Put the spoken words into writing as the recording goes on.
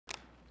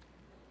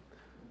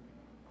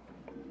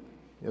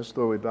Yes,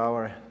 Lord, we bow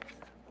our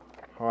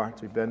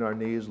hearts, we bend our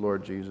knees,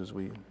 Lord Jesus.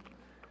 We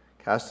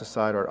cast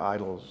aside our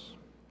idols.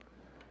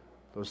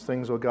 Those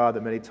things, oh God,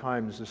 that many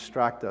times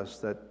distract us,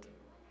 that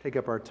take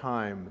up our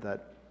time,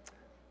 that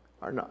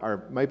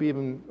might be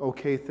even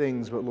okay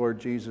things, but Lord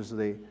Jesus,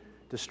 they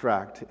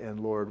distract. And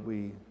Lord,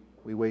 we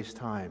waste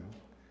time.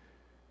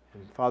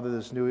 And Father,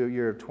 this new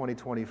year of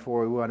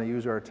 2024, we want to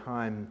use our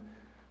time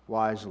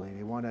wisely.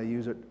 We want to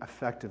use it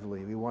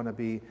effectively. We want to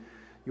be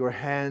your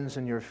hands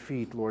and your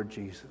feet, Lord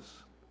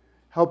Jesus.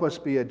 Help us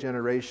be a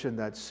generation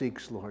that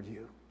seeks, Lord,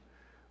 you.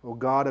 O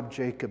God of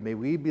Jacob, may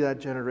we be that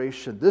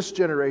generation, this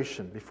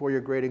generation, before your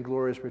great and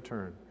glorious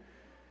return.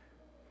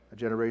 A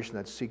generation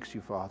that seeks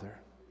you, Father.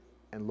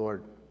 And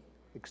Lord,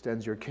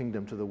 extends your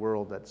kingdom to the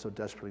world that so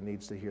desperately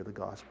needs to hear the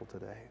gospel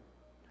today.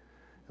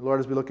 And Lord,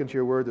 as we look into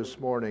your word this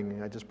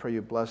morning, I just pray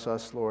you bless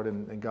us, Lord,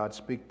 and God,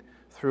 speak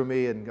through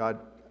me, and God,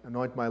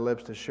 anoint my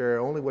lips to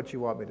share only what you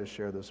want me to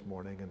share this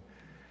morning.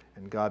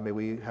 And God, may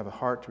we have a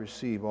heart to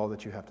receive all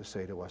that you have to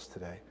say to us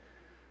today.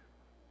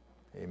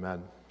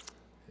 Amen.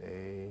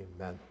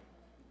 Amen.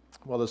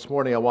 Well, this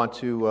morning I want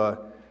to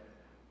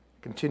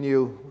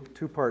continue a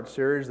two-part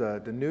series, the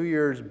New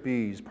Year's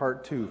Bees,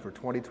 Part 2 for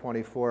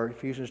 2024,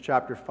 Ephesians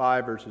chapter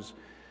 5, verses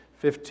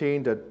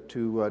 15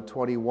 to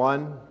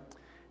 21.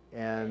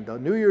 And the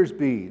New Year's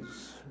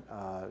Bees,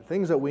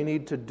 things that we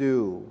need to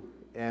do.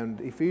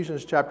 And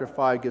Ephesians chapter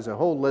 5 gives a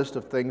whole list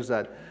of things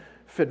that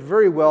fit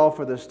very well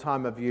for this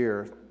time of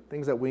year,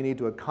 things that we need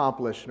to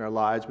accomplish in our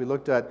lives. We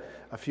looked at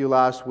a few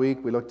last week.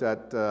 We looked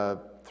at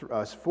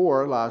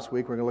 4 last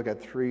week. We're going to look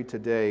at 3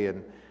 today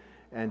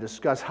and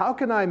discuss how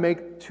can I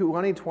make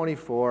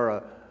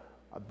 2024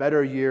 a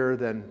better year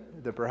than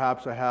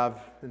perhaps I have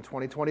in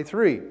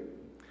 2023.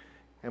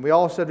 And we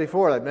all said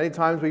before that many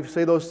times we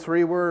say those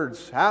 3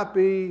 words,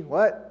 happy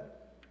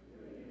what?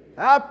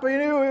 Happy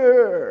New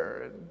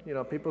Year. And, you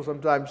know, people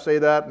sometimes say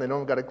that and they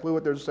don't got a clue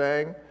what they're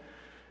saying.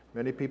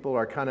 Many people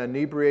are kind of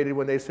inebriated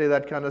when they say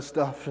that kind of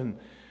stuff. And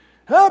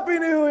Happy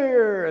New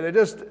Year! And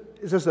it's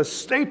just a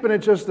statement,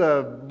 it's just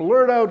a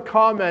blurred out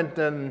comment.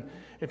 And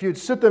if you'd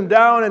sit them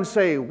down and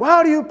say, well,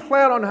 how do you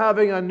plan on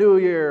having a new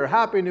year?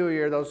 Happy New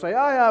Year. They'll say,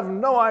 I have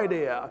no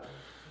idea.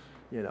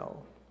 You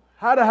know,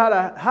 how to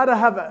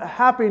have a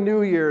happy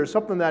New Year,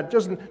 something that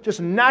doesn't just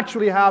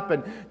naturally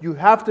happen. You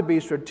have to be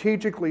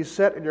strategically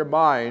set in your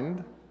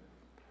mind.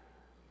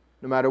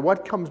 No matter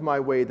what comes my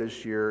way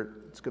this year,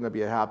 it's going to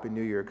be a happy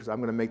New Year because I'm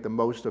going to make the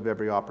most of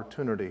every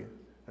opportunity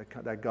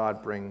that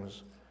God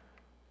brings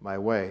my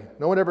way.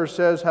 No one ever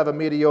says have a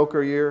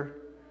mediocre year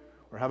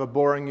or have a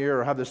boring year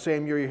or have the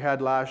same year you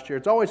had last year.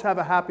 It's always have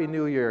a happy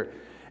New Year.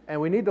 And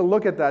we need to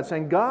look at that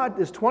saying, God,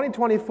 is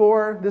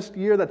 2024, this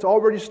year that's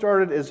already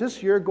started, is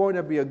this year going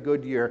to be a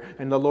good year?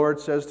 And the Lord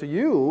says to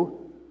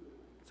you,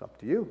 it's up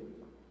to you.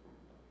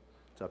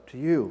 It's up to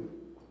you.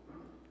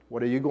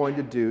 What are you going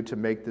to do to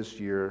make this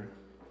year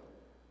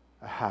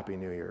a happy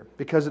New Year?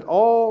 Because it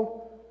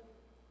all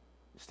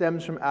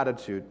stems from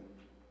attitude.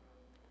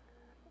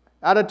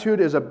 Attitude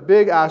is a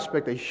big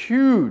aspect, a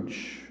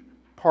huge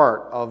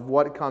part of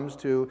what comes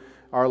to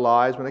our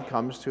lives when it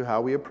comes to how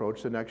we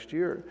approach the next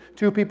year.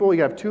 You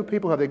have two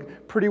people who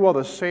have pretty well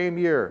the same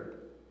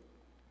year.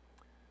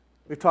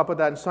 We've talked about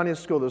that in Sunday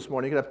school this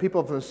morning. You could have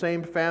people from the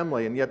same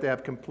family, and yet they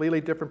have completely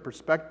different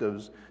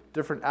perspectives,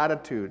 different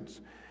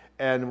attitudes.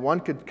 And one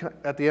could,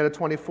 at the end of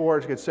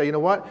 24, could say, you know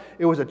what?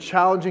 It was a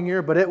challenging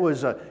year, but it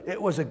was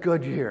a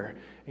good year.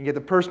 And yet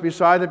the person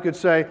beside them could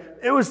say,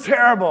 it was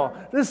terrible.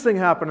 This thing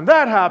happened and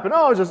that happened.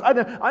 Oh,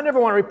 I never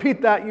want to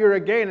repeat that year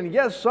again. And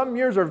yes, some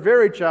years are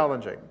very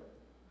challenging.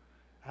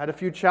 I had a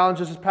few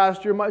challenges this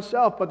past year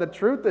myself, but the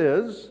truth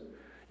is,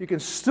 you can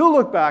still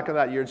look back on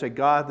that year and say,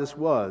 God, this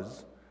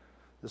was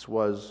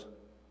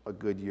a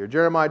good year.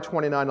 Jeremiah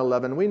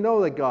 29:11, we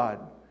know that God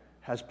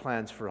has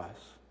plans for us.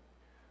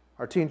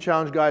 Our Teen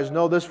Challenge guys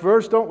know this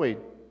verse, don't we?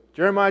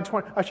 Jeremiah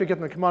 20. I should get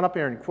them to come on up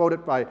here and quote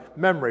it by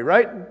memory,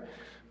 right?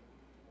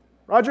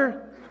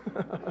 Roger?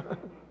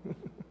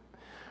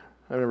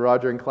 I mean,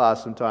 Roger in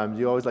class sometimes.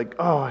 You always like,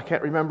 oh, I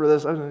can't remember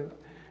this.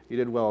 You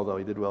did well, though.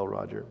 You did well,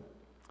 Roger.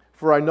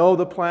 For I know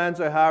the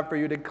plans I have for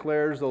you,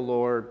 declares the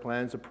Lord.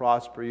 Plans to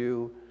prosper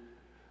you,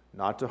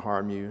 not to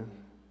harm you.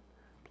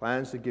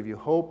 Plans to give you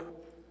hope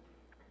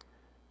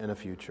and a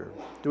future.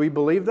 Do we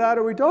believe that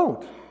or we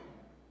don't?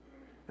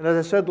 And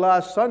as I said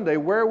last Sunday,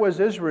 where was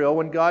Israel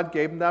when God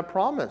gave them that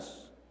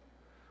promise?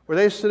 Were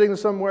they sitting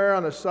somewhere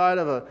on the side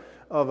of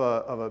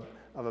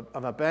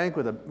a bank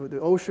with the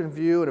ocean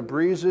view and the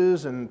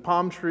breezes and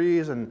palm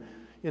trees and,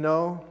 you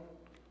know,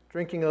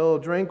 drinking a little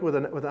drink with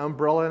an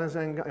umbrella and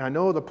saying, I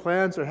know the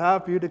plans I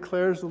have for you,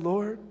 declares the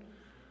Lord?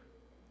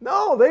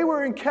 No, they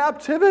were in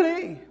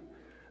captivity.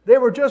 They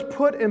were just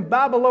put in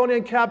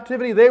Babylonian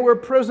captivity. They were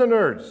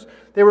prisoners.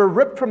 They were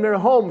ripped from their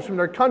homes, from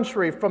their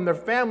country, from their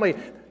family.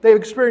 They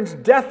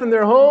experienced death in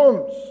their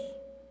homes.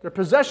 Their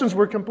possessions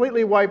were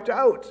completely wiped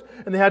out.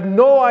 And they had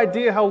no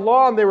idea how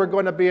long they were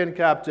going to be in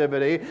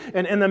captivity.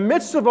 And in the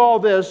midst of all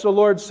this, the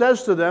Lord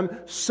says to them,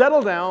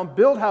 settle down,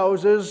 build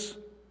houses.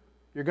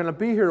 You're going to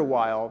be here a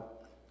while.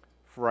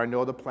 For I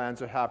know the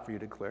plans I have for you,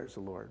 declares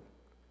the Lord.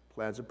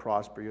 Plans to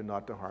prosper you,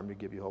 not to harm you,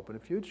 give you hope in the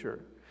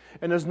future.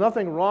 And there's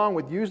nothing wrong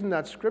with using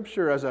that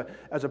scripture as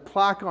a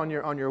plaque on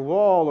your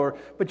wall,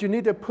 but you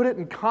need to put it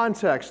in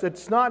context.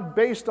 It's not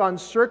based on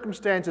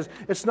circumstances.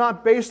 It's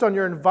not based on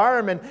your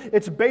environment.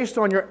 It's based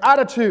on your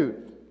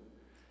attitude.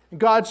 And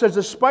God says,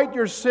 despite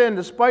your sin,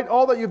 despite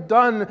all that you've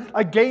done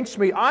against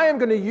me, I am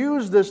going to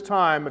use this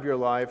time of your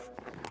life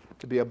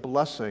to be a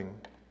blessing.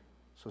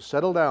 So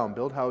settle down,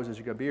 build houses.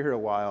 You're going to be here a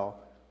while.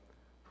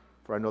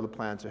 For I know the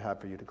plans I have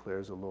for you,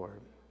 declares the Lord.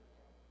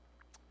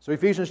 So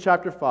Ephesians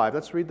chapter 5,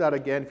 let's read that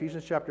again.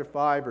 Ephesians chapter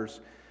 5, verse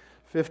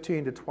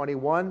 15 to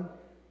 21.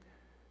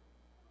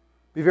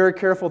 Be very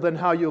careful then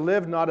how you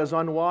live, not as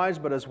unwise,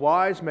 but as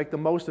wise. Make the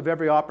most of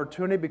every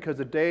opportunity, because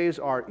the days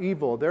are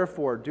evil.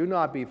 Therefore, do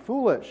not be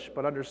foolish,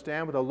 but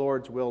understand what the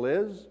Lord's will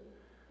is.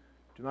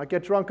 Do not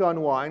get drunk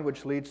on wine,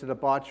 which leads to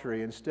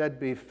debauchery. Instead,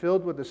 be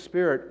filled with the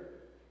Spirit,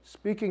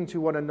 speaking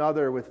to one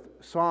another with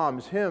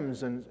psalms,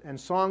 hymns, and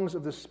songs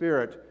of the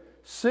Spirit.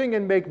 Sing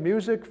and make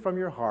music from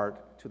your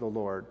heart to the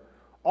Lord.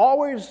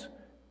 Always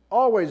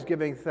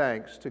giving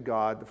thanks to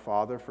God the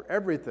Father for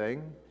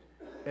everything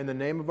in the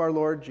name of our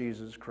Lord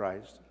Jesus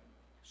Christ.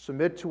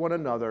 Submit to one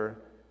another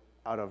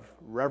out of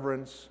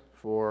reverence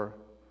for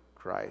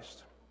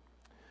Christ.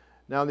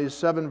 Now in these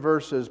 7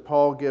 verses,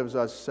 Paul gives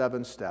us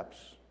 7 steps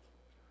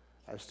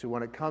as to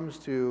when it comes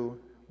to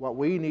what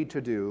we need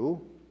to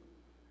do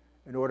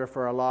in order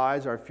for our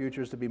lives, our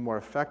futures to be more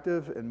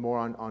effective and more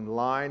on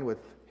line with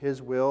His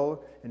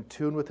will, in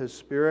tune with His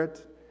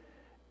Spirit.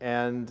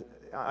 And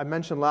I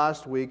mentioned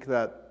last week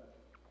that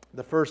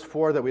the first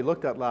 4 that we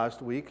looked at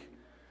last week,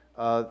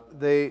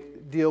 they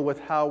deal with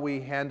how we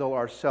handle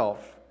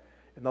ourselves.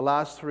 And the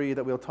last 3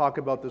 that we'll talk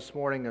about this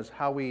morning is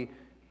how we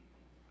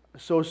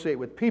associate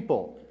with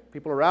people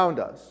around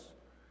us.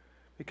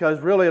 Because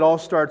really it all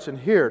starts in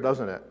here,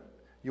 doesn't it?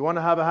 You want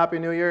to have a happy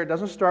new year? It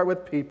doesn't start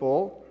with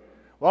people.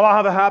 Well, I'll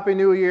have a happy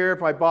new year if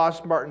my boss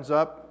smartens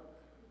up,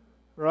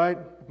 right?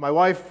 If my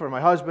wife or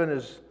my husband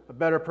is a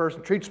better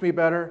person, treats me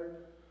better.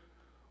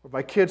 Or if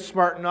my kids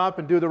smarten up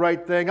and do the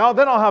right thing,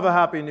 then I'll have a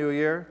happy new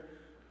year.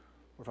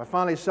 Or if I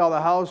finally sell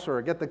the house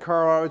or get the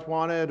car I always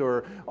wanted,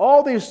 or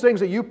all these things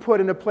that you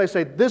put into place,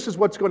 say, this is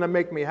what's going to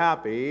make me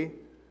happy.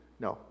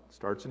 No, it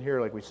starts in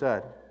here like we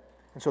said.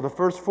 And so the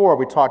first 4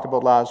 we talked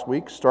about last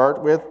week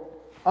start with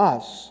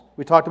us.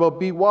 We talked about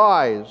be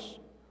wise.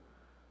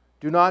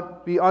 Do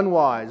not be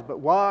unwise, but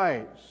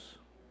wise.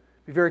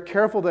 Be very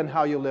careful then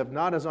how you live,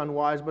 not as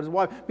unwise, but as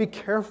wise. Be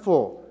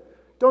careful.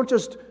 Don't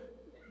just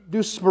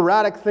do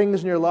sporadic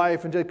things in your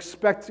life and just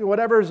expect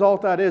whatever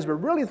result that is, but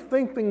really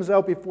think things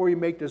out before you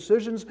make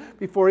decisions,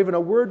 before even a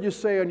word you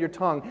say on your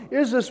tongue.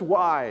 Is this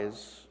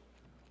wise,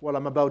 what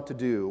I'm about to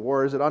do?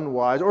 Or is it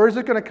unwise? Or is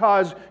it going to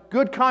cause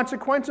good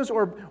consequences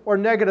or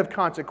negative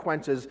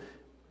consequences?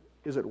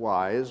 Is it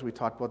wise? We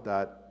talked about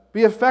that.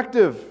 Be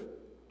effective.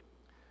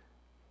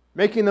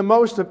 Making the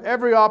most of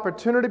every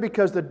opportunity,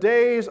 because the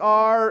days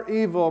are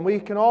evil. And we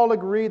can all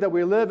agree that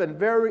we live in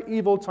very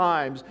evil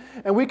times.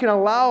 And we can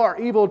allow our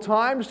evil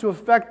times to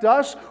affect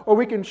us, or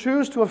we can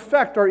choose to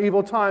affect our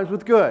evil times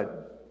with good.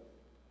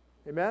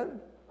 Amen?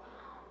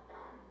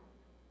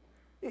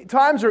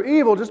 Times are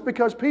evil just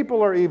because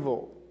people are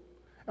evil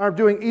and are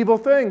doing evil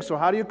things. So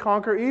how do you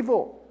conquer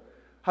evil?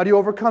 How do you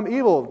overcome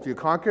evil? Do you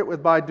conquer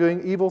it by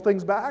doing evil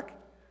things back?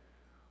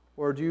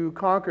 Or do you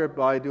conquer it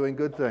by doing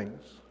good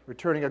things?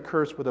 Returning a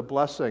curse with a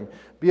blessing.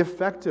 Be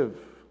effective.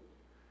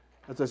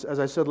 As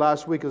I said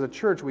last week, as a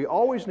church, we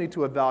always need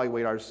to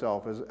evaluate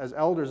ourselves. As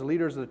elders,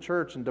 leaders of the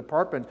church and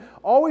department,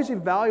 always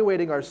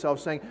evaluating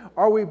ourselves, saying,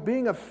 are we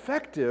being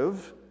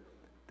effective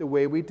the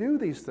way we do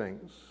these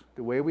things?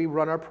 The way we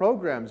run our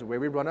programs, the way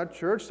we run our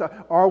church?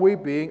 Are we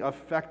being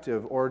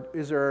effective? Or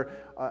is there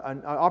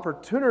an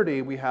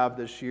opportunity we have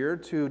this year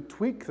to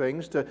tweak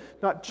things, to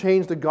not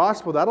change the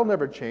gospel? That'll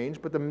never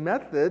change. But the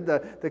method,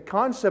 the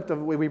concept of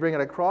the way we bring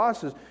it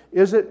across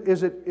is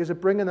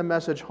it bringing the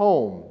message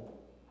home?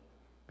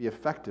 Be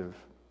effective.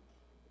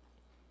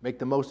 Make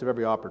the most of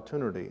every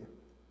opportunity.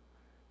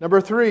 Number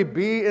 3,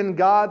 be in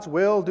God's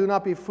will. Do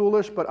not be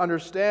foolish, but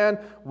understand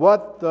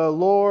what the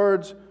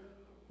Lord's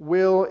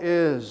will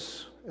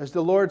is. As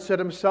the Lord said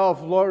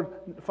Himself, Lord,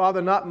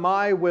 Father, not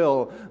my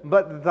will,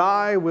 but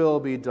Thy will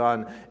be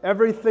done.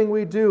 Everything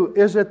we do,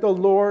 is it the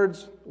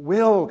Lord's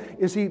will?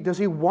 Does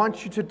He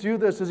want you to do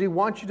this? Does He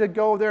want you to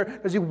go there?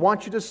 Does He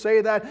want you to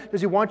say that? Does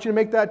He want you to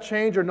make that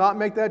change or not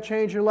make that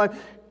change in your life?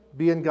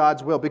 Be in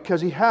God's will, because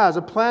He has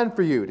a plan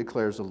for you,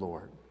 declares the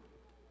Lord.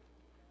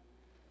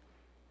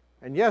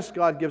 And yes,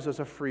 God gives us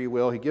a free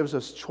will. He gives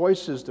us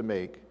choices to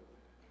make.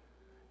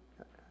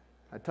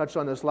 I touched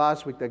on this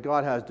last week, that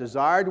God has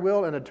desired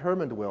will and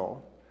determined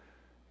will.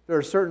 There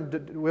are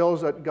certain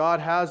wills that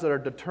God has that are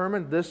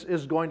determined. This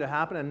is going to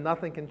happen and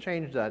nothing can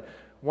change that.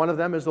 One of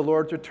them is the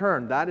Lord's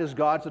return. That is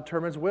God's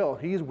determined will.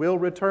 He will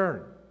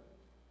return.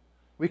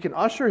 We can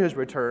usher His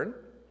return.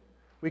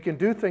 We can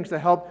do things to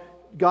help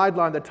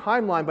guideline the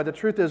timeline, but the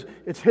truth is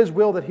it's His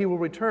will that He will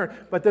return.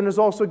 But then there's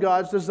also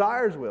God's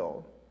desires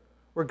will.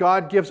 where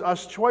God gives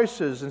us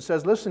choices and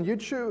says, listen, you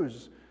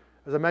choose.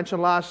 As I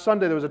mentioned last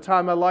Sunday, there was a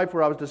time in my life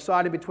where I was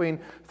deciding between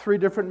 3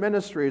 different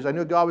ministries. I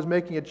knew God was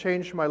making a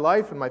change for my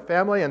life and my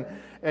family, and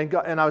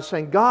I was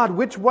saying, God,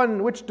 which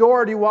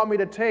door do you want me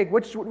to take?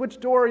 Which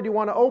door do you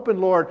want to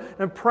open, Lord? And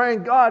I'm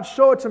praying, God,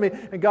 show it to me.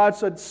 And God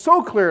said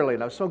so clearly,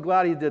 and I was so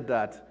glad He did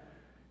that.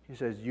 He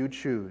says, you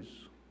choose.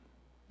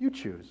 You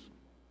choose,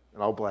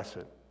 and I'll bless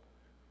it.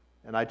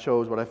 And I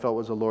chose what I felt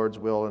was the Lord's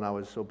will, and I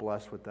was so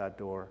blessed with that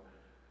door.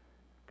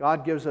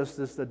 God gives us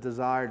the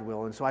desired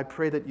will, and so I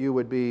pray that you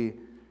would be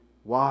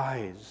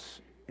wise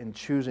in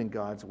choosing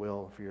God's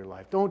will for your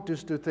life. Don't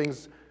just do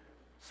things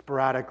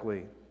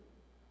sporadically.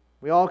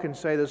 We all can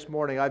say this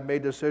morning, I've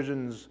made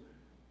decisions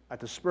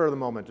at the spur of the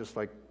moment, just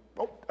like,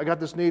 oh, I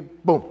got this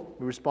need, boom,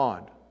 we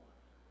respond.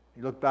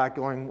 You look back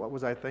going, what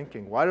was I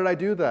thinking? Why did I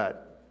do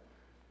that?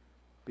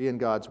 Be in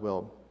God's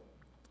will.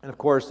 And of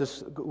course,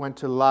 this went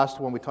to the last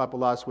one we talked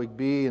about last week,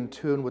 be in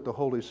tune with the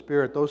Holy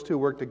Spirit. Those two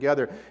work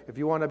together. If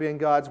you want to be in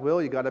God's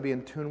will, you've got to be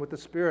in tune with the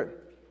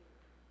Spirit.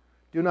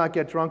 Do not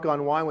get drunk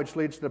on wine, which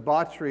leads to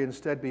debauchery.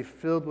 Instead, be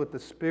filled with the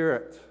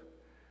Spirit.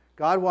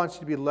 God wants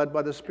you to be led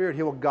by the Spirit.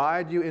 He will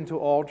guide you into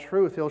all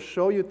truth. He'll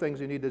show you things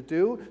you need to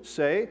do,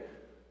 say,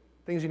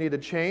 things you need to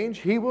change.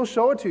 He will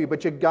show it to you,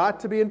 but you've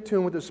got to be in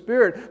tune with the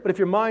Spirit. But if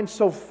your mind's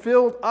so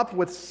filled up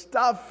with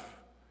stuff,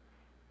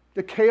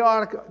 the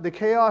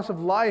chaos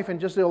of life, and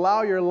just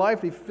allow your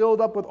life to be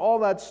filled up with all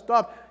that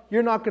stuff,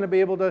 you're not going to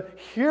be able to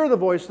hear the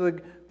voice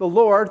of the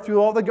Lord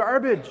through all the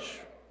garbage.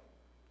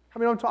 How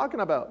many know what I'm talking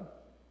about?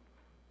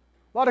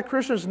 A lot of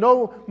Christians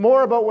know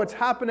more about what's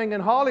happening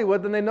in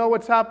Hollywood than they know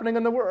what's happening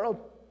in the world.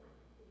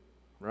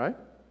 Right?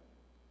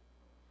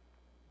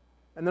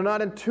 And they're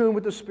not in tune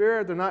with the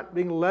Spirit. They're not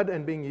being led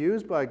and being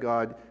used by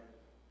God.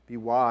 Be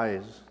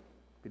wise.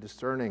 Be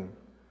discerning.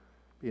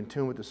 Be in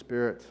tune with the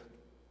Spirit.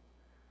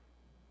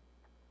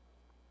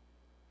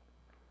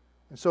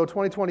 And so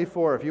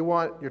 2024, if you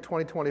want your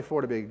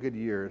 2024 to be a good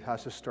year, it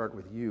has to start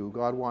with you.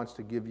 God wants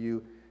to give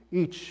you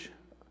each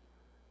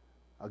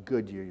a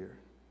good year.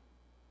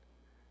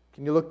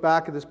 Can you look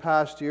back at this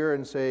past year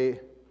and say,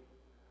 it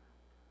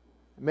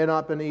may not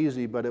have been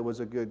easy, but it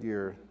was a good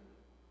year.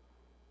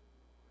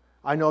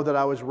 I know that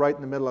I was right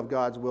in the middle of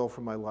God's will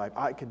for my life.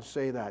 I can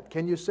say that.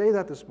 Can you say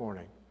that this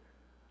morning?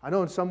 I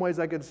know in some ways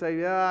I could say,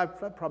 yeah,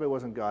 that probably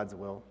wasn't God's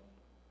will.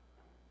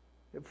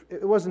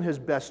 It wasn't His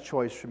best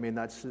choice for me in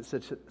that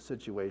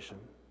situation.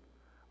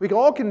 We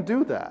all can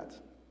do that.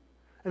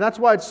 And that's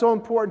why it's so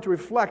important to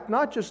reflect,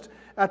 not just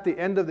at the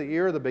end of the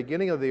year or the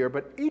beginning of the year,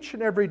 but each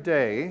and every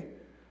day.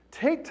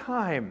 Take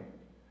time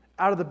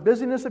out of the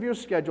busyness of your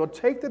schedule.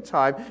 Take the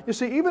time. You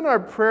see, even our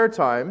prayer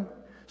time,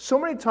 so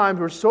many times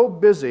we're so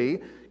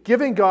busy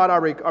giving God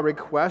our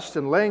request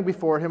and laying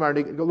before Him our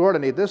need. Lord, I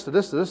need this,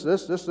 this,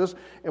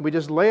 and we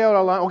just lay out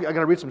our line. Okay, I got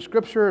to read some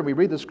Scripture, and we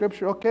read the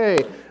Scripture. Okay,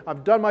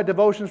 I've done my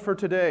devotions for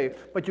today,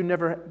 but you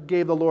never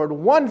gave the Lord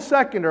 1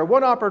 second or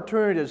 1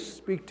 opportunity to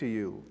speak to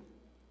you,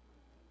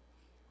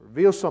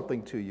 reveal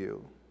something to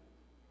you.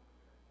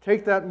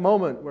 Take that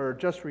moment where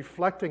just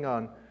reflecting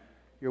on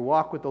your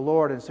walk with the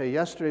Lord and say,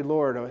 yesterday,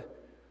 Lord,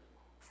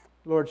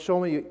 show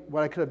me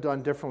what I could have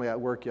done differently at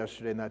work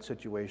yesterday in that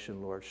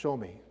situation, Lord. Show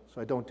me so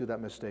I don't do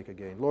that mistake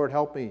again. Lord,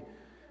 help me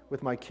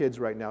with my kids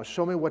right now.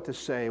 Show me what to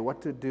say,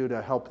 what to do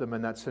to help them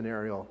in that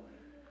scenario.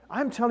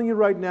 I'm telling you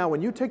right now,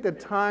 when you take the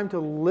time to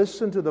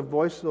listen to the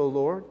voice of the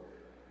Lord,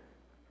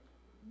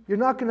 you're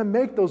not going to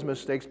make those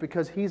mistakes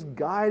because He's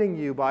guiding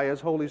you by His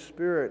Holy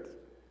Spirit.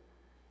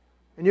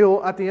 And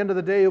at the end of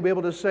the day, you'll be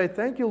able to say,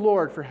 thank you,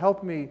 Lord, for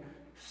helping me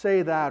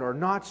say that or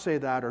not say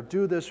that or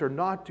do this or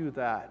not do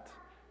that.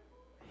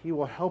 He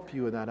will help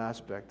you in that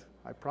aspect.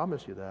 I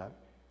promise you that.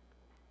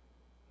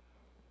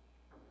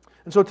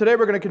 And so today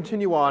we're going to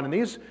continue on. And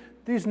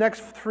these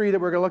next 3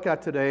 that we're going to look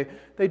at today,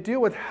 they deal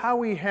with how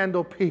we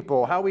handle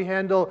people, how we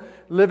handle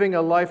living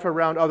a life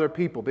around other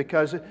people.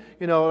 Because,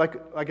 you know,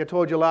 like I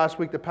told you last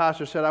week, the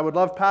pastor said, I would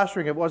love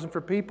pastoring if it wasn't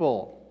for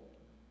people.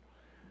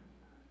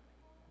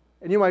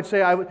 And you might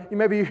say,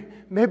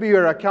 maybe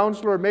you're a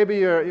counselor, maybe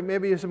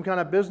you're some kind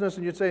of business,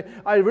 and you'd say,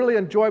 I really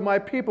enjoy my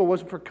people, it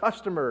wasn't for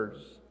customers.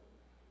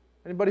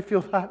 Anybody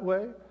feel that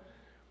way?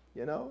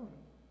 You know?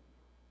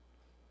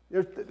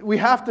 We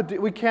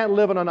can't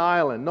live on an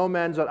island. No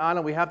man's an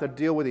island. We have to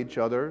deal with each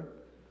other.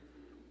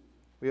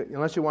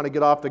 Unless you want to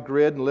get off the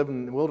grid and live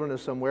in the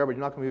wilderness somewhere, but you're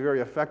not going to be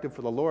very effective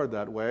for the Lord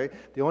that way.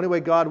 The only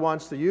way God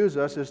wants to use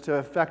us is to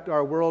affect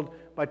our world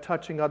by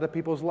touching other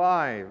people's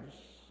lives.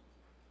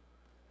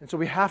 And so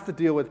we have to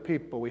deal with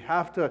people. We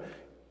have to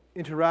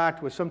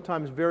interact with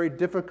sometimes very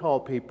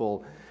difficult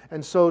people.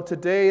 And so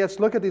today,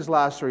 let's look at these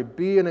last 3.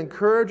 Be an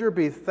encourager,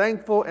 be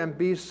thankful, and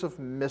be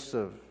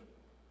submissive.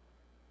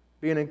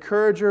 Be an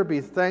encourager,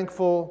 be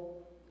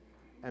thankful,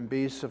 and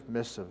be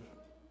submissive.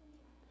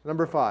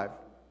 Number 5,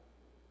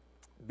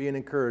 be an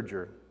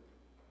encourager.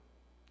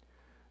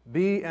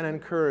 Be an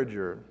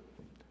encourager.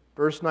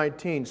 Verse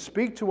 19,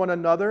 speak to one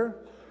another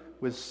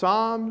with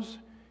psalms,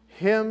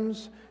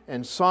 hymns,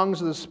 and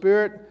songs of the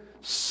Spirit.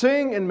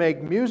 Sing and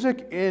make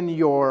music in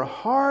your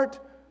heart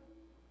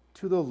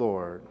to the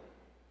Lord.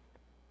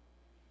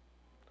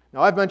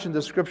 Now, I've mentioned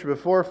this scripture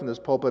before from this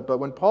pulpit, but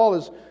when Paul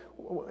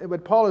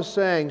is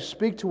saying,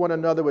 speak to one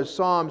another with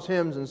psalms,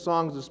 hymns, and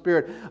songs of the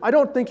Spirit, I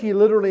don't think he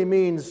literally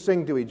means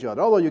sing to each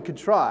other, although you could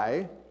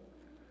try.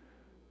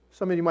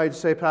 Some of you might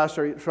say,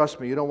 Pastor, trust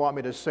me, you don't want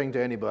me to sing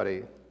to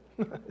anybody.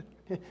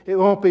 It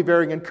won't be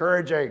very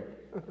encouraging.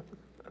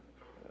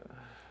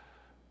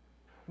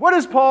 What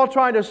is Paul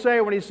trying to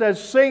say when he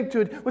says sing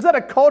to? Was that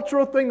a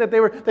cultural thing that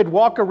they'd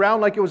walk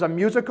around like it was a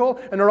musical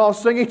and they're all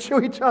singing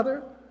to each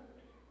other?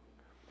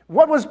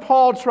 What was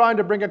Paul trying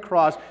to bring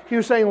across? He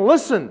was saying,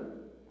 listen,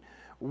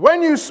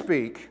 when you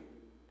speak,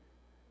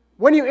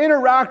 when you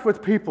interact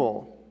with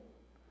people,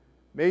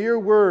 may your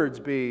words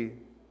be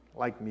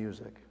like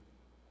music.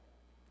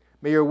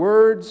 May your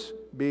words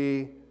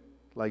be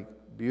like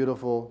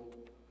beautiful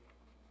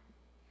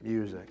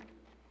music.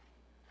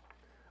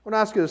 I want to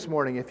ask you this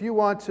morning, if you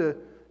want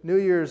New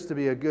Year's to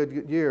be a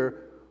good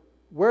year,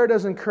 where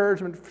does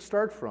encouragement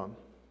start from?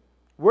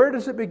 Where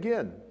does it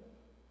begin?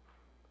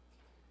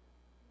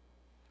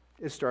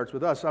 It starts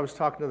with us. I was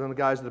talking to the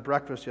guys at the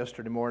breakfast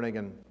yesterday morning,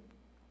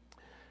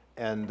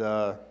 and we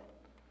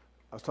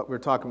were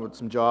talking about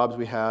some jobs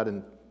we had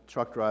and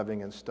truck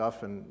driving and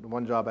stuff. And the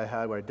one job I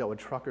had where I dealt with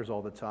truckers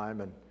all the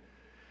time, and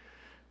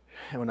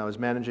when I was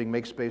managing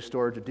Make Space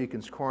Storage at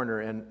Deacon's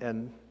Corner,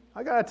 and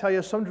I got to tell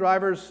you, some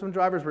drivers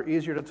were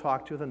easier to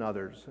talk to than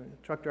others.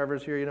 Truck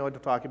drivers here, you know what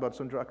I'm talking about.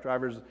 Some truck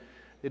drivers,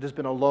 they've just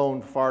been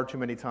alone far too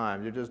many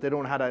times. They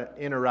don't know how to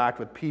interact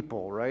with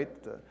people, right?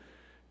 The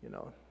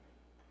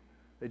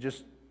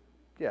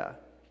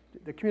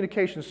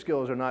communication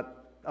skills are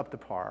not up to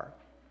par.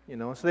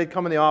 So they'd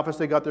come in the office,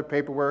 they got their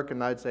paperwork,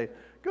 and I'd say,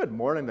 good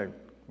morning. They'd,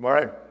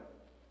 morning.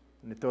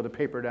 And they'd throw the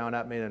paper down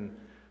at me, and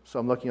so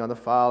I'm looking on the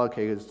file,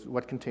 okay,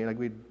 what container?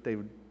 They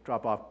would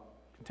drop off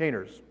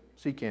containers,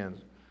 sea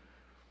cans.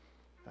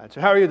 I'd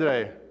say, how are you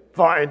today?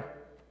 Fine.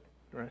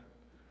 Right.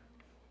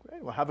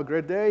 Great, well, have a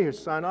great day. Here's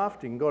sign off.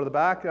 You can go to the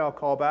back. I'll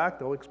call back.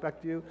 They'll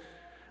expect you.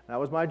 That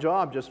was my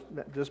job, just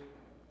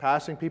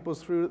passing people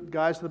through,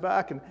 guys to the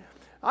back. And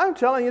I'm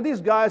telling you,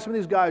 some of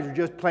these guys are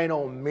just plain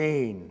old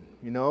mean.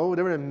 They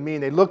were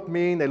mean. They looked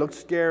mean. They looked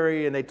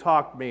scary, and they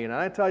talked mean. And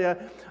I tell you,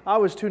 I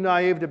was too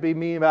naive to be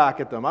mean back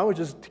at them. I was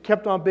just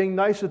kept on being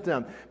nice at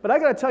them. But I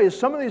got to tell you,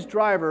 some of these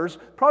drivers,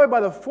 probably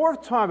by the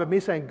fourth time of me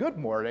saying, good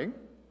morning,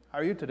 how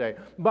are you today?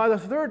 By the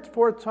third,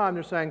 fourth time,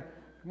 they're saying,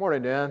 good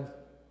morning, Dan.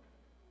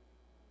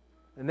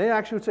 And they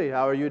actually would say,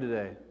 how are you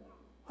today?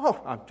 Oh,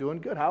 I'm doing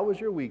good. How was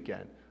your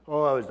weekend?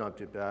 Oh, it was not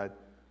too bad.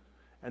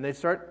 And they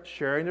start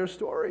sharing their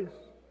stories.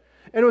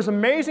 And it was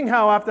amazing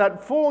how after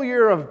that full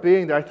year of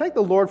being there, I thank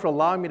the Lord for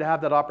allowing me to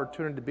have that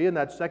opportunity to be in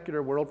that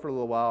secular world for a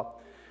little while,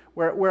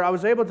 where I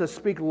was able to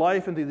speak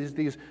life into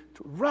these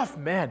rough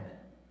men.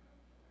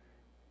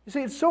 You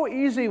see, it's so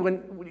easy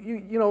when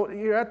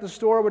you're at the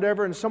store or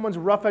whatever and someone's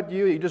rough at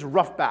you, you just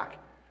rough back.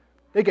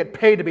 They get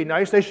paid to be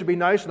nice. They should be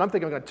nice, and I'm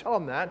thinking I'm going to tell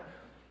them that.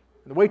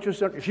 And the waitress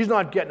said, she's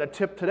not getting a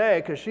tip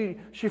today because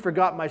she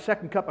forgot my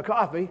second cup of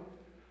coffee.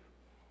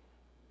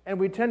 And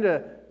we tend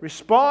to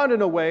respond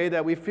in a way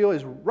that we feel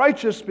is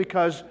righteous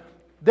because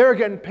they're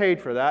getting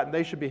paid for that and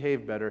they should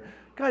behave better.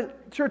 Guys,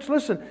 church,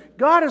 listen.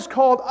 God has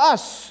called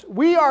us.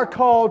 We are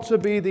called to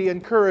be the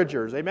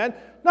encouragers. Amen?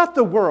 Not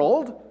the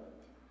world.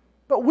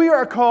 But we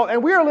are called,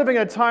 and we are living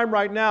in a time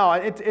right now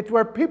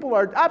where people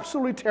are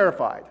absolutely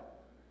terrified.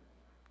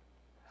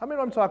 How many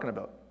know what I'm talking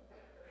about?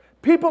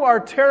 People are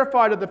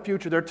terrified of the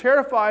future. They're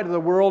terrified of the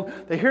world.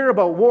 They hear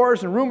about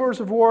wars and rumors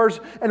of wars,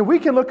 and we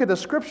can look at the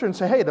Scripture and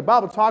say, hey, the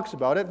Bible talks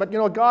about it, but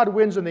God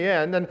wins in the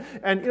end, and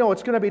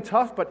it's going to be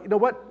tough, but you know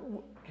what?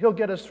 He'll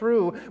get us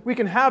through. We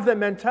can have that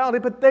mentality,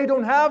 but they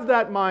don't have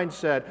that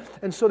mindset,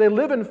 and so they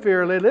live in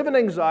fear. They live in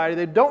anxiety.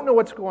 They don't know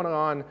what's going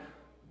on.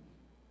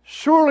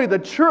 Surely the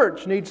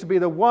church needs to be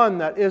the one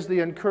that is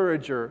the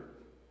encourager,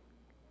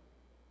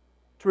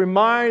 to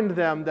remind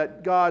them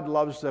that God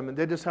loves them and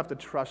they just have to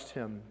trust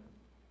Him.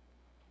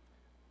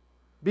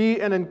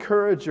 Be an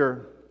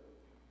encourager.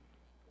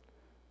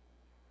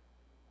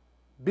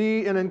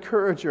 Be an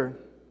encourager.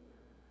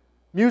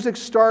 Music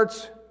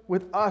starts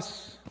with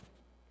us.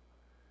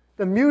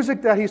 The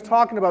music that he's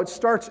talking about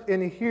starts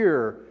in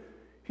here.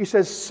 He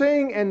says,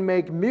 sing and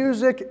make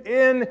music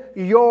in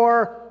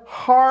your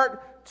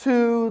heart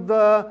to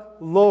the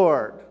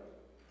Lord.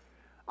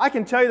 I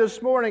can tell you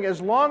this morning,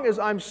 as long as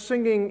I'm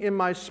singing in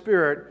my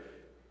spirit,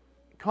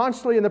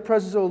 constantly in the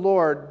presence of the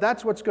Lord,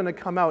 that's what's going to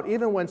come out.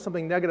 Even when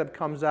something negative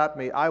comes at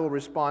me, I will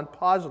respond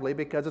positively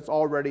because it's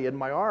already in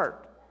my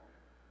heart.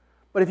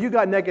 But if you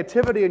got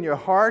negativity in your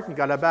heart and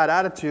got a bad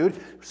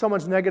attitude, if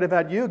someone's negative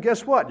at you,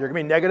 guess what? You're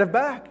going to be negative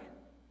back.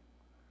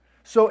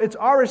 So it's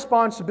our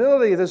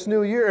responsibility this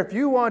new year, if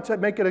you want to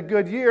make it a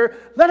good year,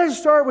 let it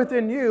start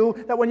within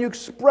you, that when you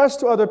express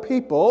to other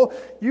people,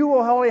 you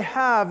will only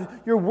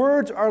have, your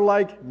words are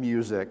like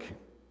music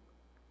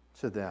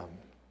to them.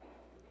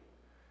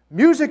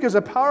 Music is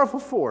a powerful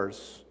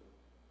force.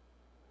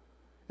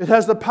 It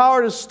has the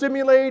power to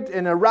stimulate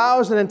and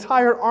arouse an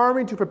entire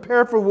army to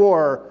prepare for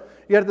war,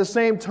 yet at the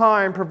same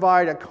time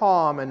provide a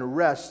calm and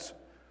rest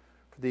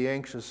for the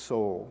anxious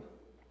soul.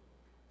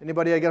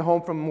 Anybody get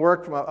home from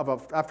work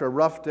after a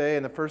rough day,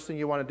 and the first thing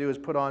you want to do is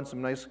put on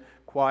some nice,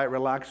 quiet,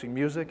 relaxing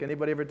music?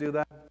 Anybody ever do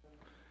that?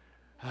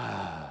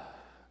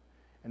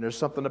 And there's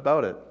something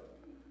about it.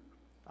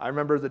 I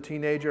remember as a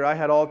teenager, I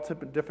had all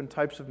different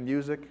types of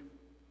music.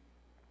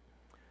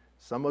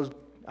 Some was,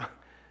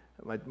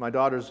 my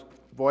daughter's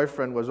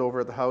boyfriend was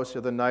over at the house the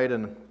other night,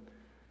 and we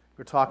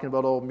were talking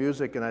about old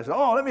music, and I said,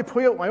 oh, let me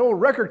pull out my old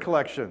record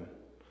collection.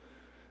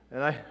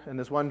 And in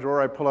this one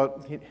drawer, I pull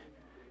out, he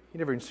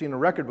never even seen a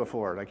record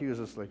before. Like, he was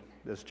just like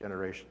this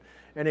generation.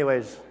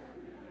 Anyways,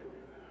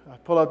 I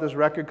pull out this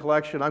record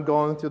collection. I'm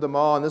going through them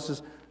all, and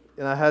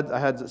I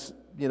had this,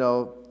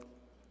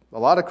 a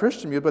lot of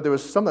Christian music, but there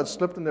was some that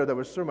slipped in there that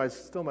was still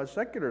my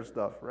secular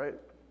stuff, right?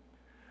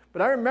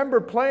 But I remember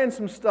playing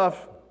some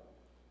stuff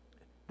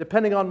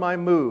depending on my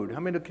mood. How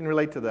many can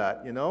relate to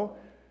that,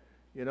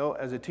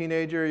 as a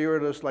teenager, you were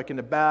just like in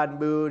a bad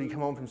mood. You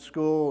come home from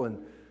school,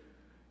 and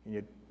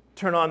you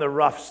turn on the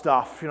rough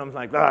stuff. I'm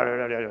like, blah,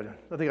 blah, blah, blah.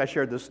 I think I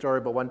shared this story,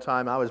 but one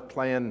time I was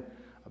playing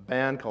a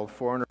band called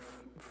Foreigner,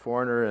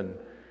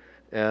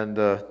 and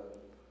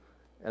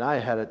I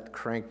had it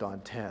cranked on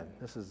 10.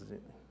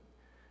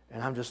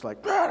 And I'm just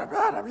like, blah,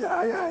 blah,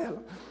 blah, yeah.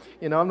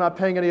 I'm not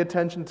paying any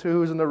attention to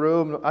who's in the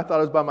room. I thought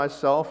I was by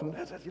myself, and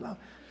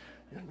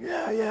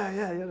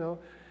yeah.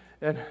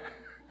 And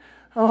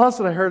all of a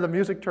sudden I heard the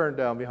music turn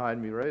down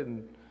behind me, right?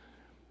 And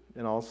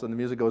all of a sudden the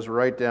music goes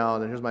right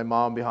down, and here's my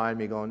mom behind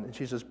me going, and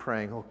she's just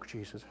praying, oh,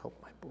 Jesus,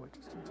 help my boy.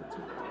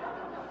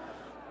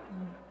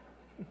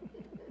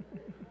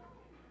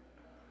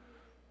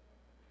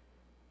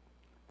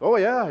 Oh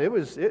yeah,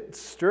 it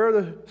stir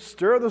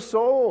the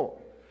soul.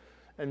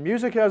 And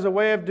music has a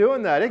way of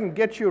doing that. It can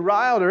get you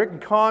riled, or it can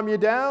calm you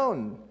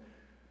down.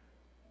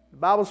 The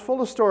Bible's full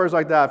of stories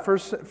like that.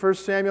 1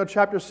 Samuel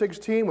chapter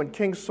 16, when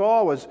King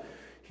Saul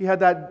he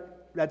had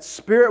that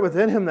spirit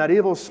within him, that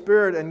evil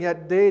spirit, and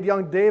yet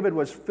young David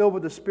was filled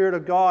with the Spirit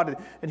of God,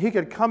 and he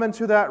could come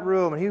into that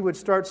room, and he would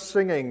start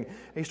singing,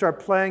 and he'd start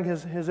playing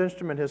his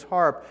instrument, his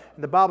harp,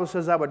 and the Bible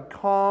says that would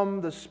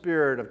calm the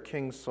spirit of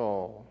King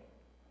Saul.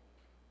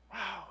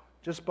 Wow.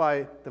 Just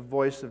by the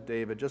voice of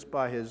David, just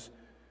by his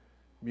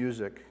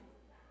music.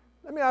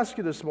 Let me ask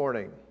you this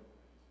morning,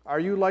 are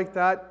you like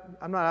that?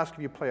 I'm not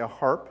asking you to play a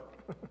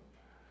harp,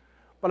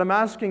 but I'm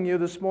asking you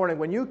this morning,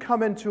 when you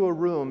come into a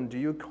room, do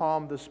you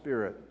calm the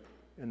spirit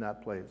in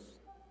that place?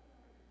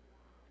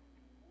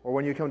 Or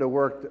when you come to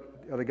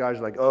work, the other guys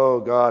are like,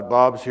 oh God,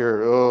 Bob's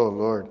here, oh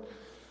Lord.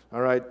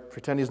 All right,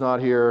 pretend he's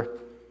not here.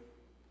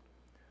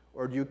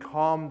 Or do you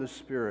calm the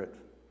spirit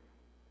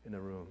in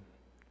the room?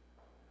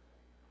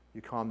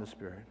 You calm the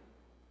spirit.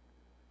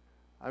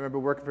 I remember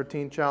working for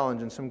Teen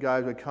Challenge, and some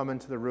guys would come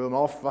into the room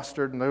all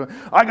flustered, and they would,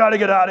 I got to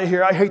get out of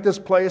here. I hate this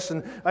place,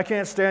 and I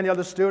can't stand the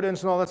other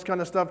students and all that kind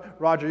of stuff.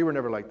 Roger, you were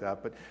never like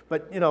that, but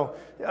I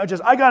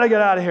got to get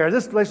out of here.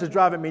 This place is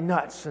driving me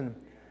nuts. And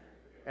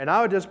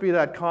I would just be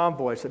that calm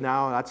voice, and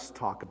now let's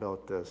talk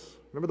about this.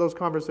 Remember those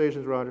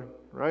conversations, Roger,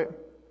 right?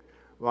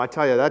 Well, I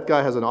tell you, that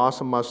guy has an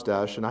awesome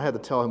mustache, and I had to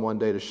tell him one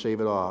day to shave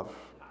it off,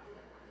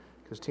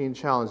 because Teen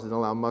Challenge didn't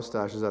allow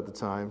mustaches at the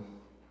time.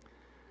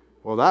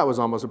 Well, that was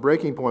almost a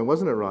breaking point,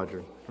 wasn't it,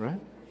 Roger? Right?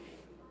 And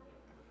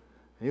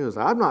he was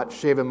like, I'm not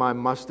shaving my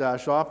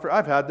mustache off.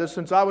 I've had this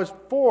since I was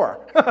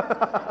 4.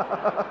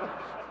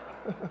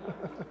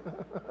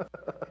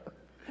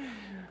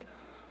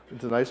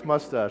 It's a nice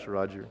mustache,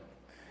 Roger.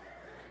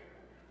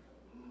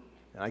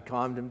 And I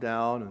calmed him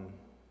down,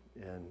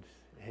 and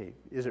hey,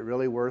 is it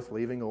really worth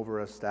leaving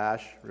over a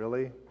stash?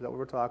 Really? Is that what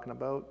we're talking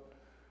about?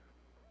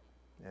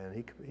 And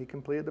he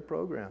completed the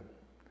program.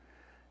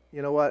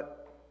 You know what?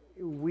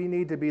 We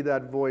need to be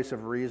that voice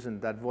of reason,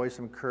 that voice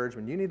of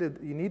encouragement. You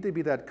need to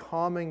be that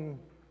calming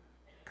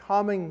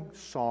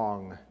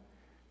song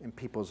in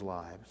people's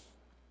lives.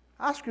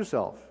 Ask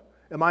yourself,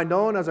 am I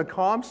known as a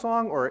calm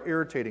song or an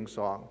irritating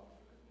song?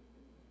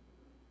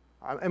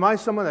 Am I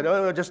someone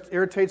that just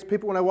irritates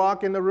people when I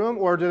walk in the room,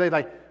 or do they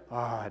like,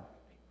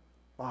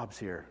 Bob's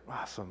here,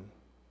 awesome?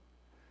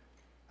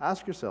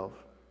 Ask yourself.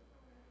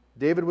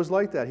 David was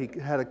like that. He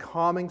had a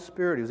calming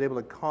spirit. He was able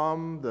to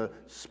calm the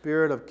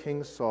spirit of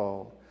King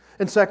Saul.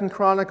 In 2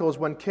 Chronicles,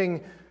 when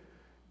King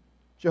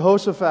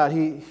Jehoshaphat,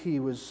 he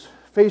was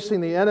facing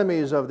the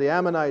enemies of the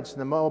Ammonites and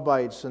the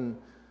Moabites and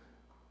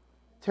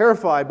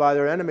terrified by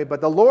their enemy,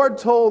 but the Lord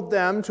told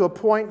them to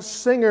appoint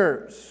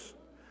singers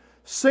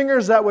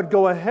that would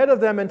go ahead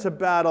of them into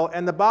battle.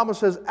 And the Bible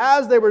says,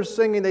 as they were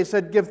singing, they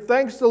said, give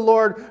thanks to the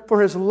Lord,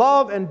 for His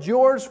love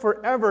endures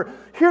forever.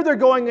 Here they're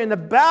going into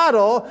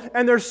battle,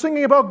 and they're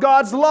singing about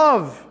God's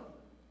love.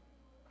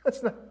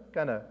 That's not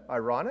kind of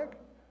ironic.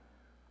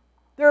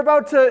 They're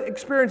about to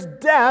experience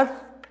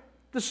death,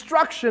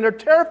 destruction. They're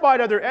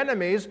terrified of their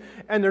enemies,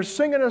 and they're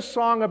singing a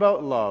song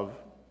about love.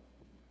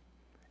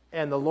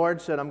 And the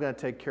Lord said, I'm going to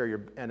take care of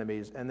your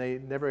enemies. And they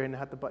never even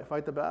had to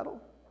fight the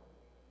battle.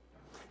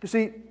 You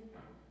see,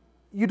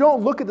 you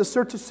don't look at the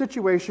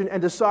situation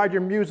and decide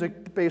your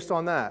music based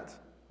on that.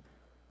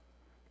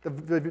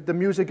 The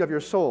music of your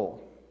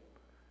soul.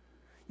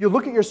 You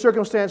look at your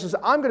circumstances,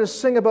 I'm going to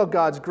sing about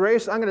God's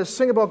grace. I'm going to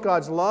sing about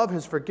God's love,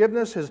 His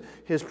forgiveness,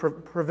 His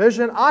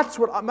provision. That's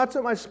what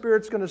my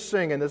spirit's going to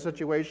sing in this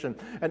situation.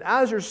 And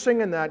as you're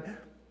singing that,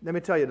 let me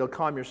tell you, it'll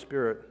calm your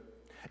spirit.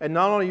 And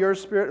not only your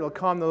spirit, it'll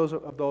calm those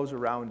of those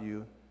around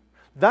you.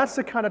 That's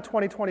the kind of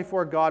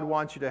 2024 God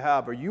wants you to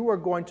have, where you are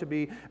going to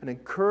be an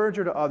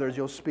encourager to others.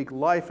 You'll speak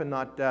life and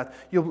not death.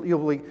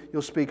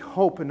 You'll speak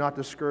hope and not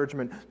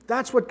discouragement.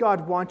 That's what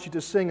God wants you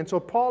to sing. And so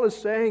Paul is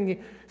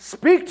saying,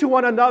 speak to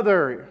one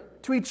another,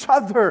 to each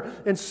other,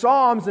 in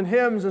psalms and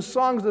hymns and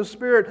songs of the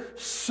Spirit.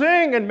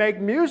 Sing and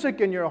make music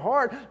in your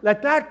heart.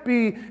 Let that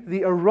be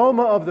the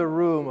aroma of the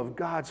room of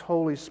God's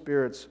Holy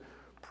Spirit's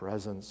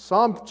presence.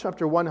 Psalm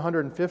chapter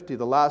 150,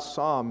 the last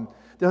psalm,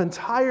 the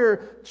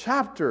entire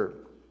chapter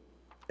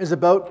is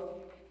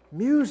about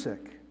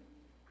music.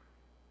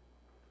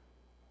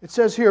 It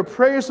says here,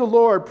 praise the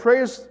Lord,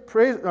 praise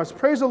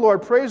the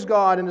Lord, praise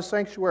God in His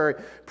sanctuary,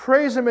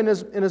 praise Him in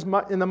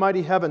the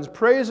mighty heavens,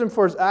 praise Him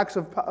for His acts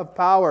of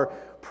power,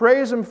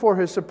 praise Him for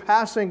His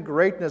surpassing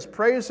greatness,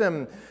 praise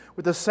Him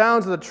with the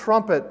sounds of the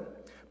trumpet,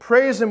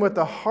 praise Him with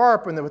the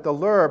harp and with the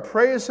lyre,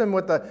 praise Him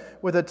with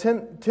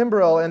the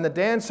timbrel and the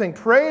dancing,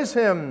 praise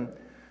Him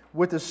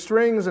with the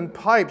strings and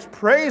pipes,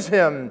 praise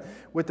Him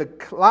with the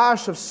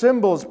clash of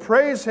cymbals,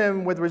 praise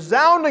Him with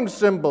resounding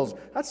cymbals.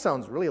 That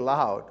sounds really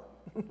loud.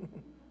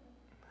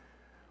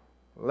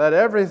 Let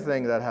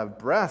everything that have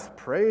breath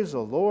praise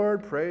the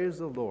Lord, praise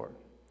the Lord.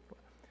 I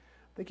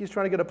think he's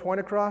trying to get a point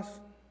across.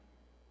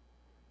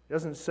 He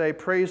doesn't say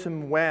praise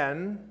Him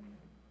when.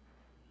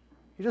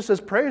 He just says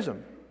praise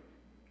Him.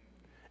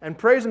 And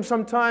praise Him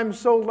sometimes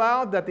so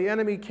loud that the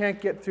enemy can't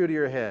get through to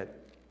your head.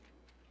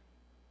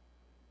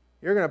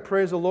 You're going to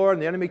praise the Lord,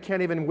 and the enemy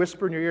can't even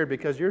whisper in your ear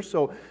because you're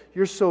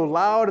so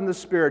loud in the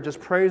Spirit, just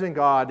praising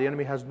God, the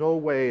enemy has no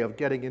way of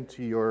getting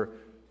into your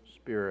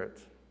spirit.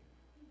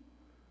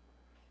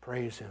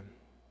 Praise Him.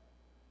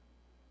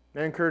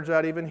 I encourage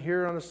that even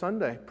here on a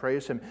Sunday.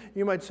 Praise Him.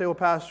 You might say, well,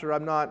 Pastor,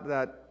 I'm not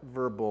that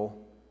verbal.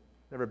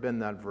 Never been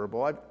that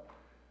verbal.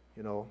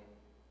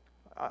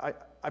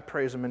 I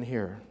praise Him in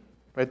here.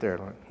 Right there,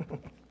 Lord.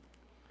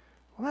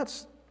 Well,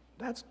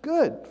 that's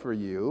good for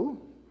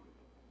you.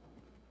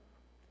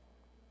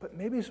 But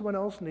maybe someone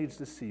else needs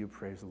to see you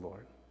praise the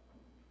Lord.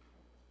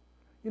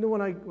 You know,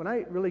 when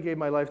I really gave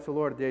my life to the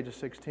Lord at the age of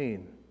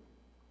 16,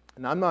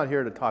 and I'm not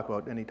here to talk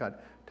about any type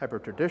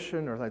of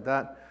tradition or like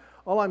that.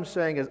 All I'm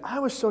saying is I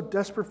was so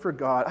desperate for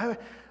God.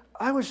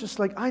 I was just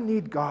like, I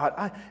need God.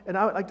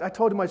 I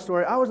told you my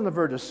story. I was on the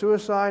verge of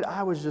suicide.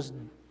 I was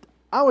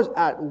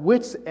at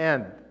wit's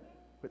end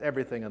with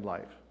everything in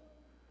life.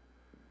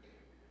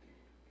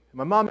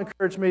 My mom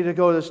encouraged me to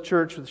go to this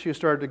church that she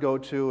started to go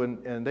to,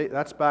 and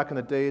that's back in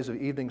the days of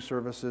evening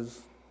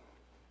services.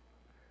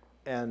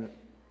 And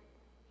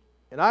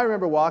I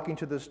remember walking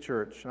to this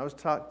church, and I was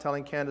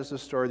telling Candace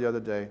this story the other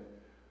day.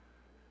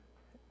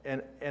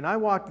 And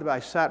I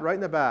sat right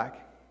in the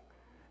back,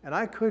 and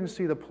I couldn't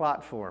see the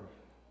platform.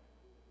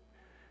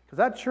 Because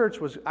that church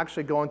was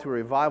actually going through a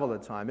revival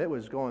at the time. It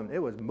was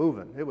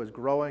moving, it was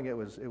growing, it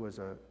was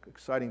an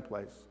exciting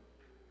place.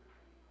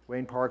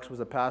 Wayne Parks was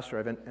a pastor.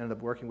 I ended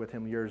up working with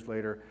him years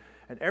later.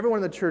 And everyone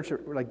in the church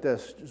were like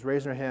this, just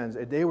raising their hands.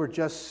 And they were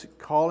just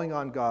calling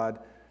on God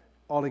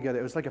all together.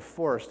 It was like a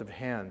forest of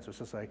hands. It was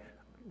just like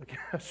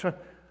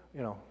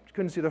you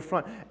couldn't see the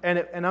front.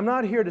 And I'm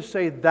not here to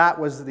say that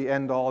was the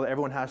end all, that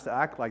everyone has to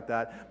act like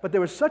that. But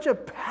there was such a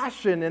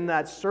passion in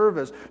that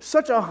service,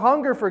 such a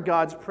hunger for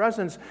God's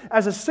presence.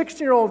 As a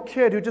 16-year-old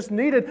kid who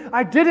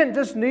I didn't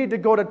just need to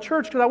go to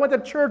church because I went to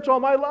church all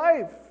my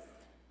life.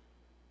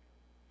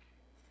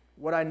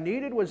 What I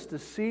needed was to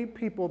see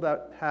people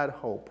that had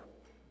hope,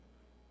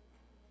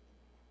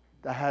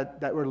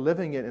 that were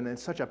living it in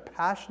such a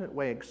passionate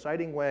way,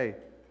 exciting way.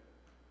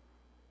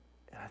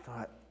 And I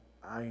thought,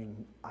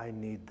 I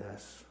need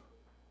this.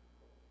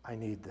 I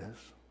need this.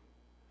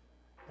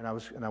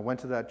 And I went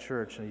to that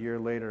church, and a year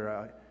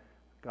later,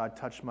 God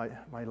touched my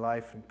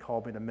life and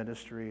called me to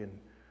ministry, and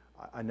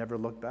I never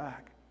looked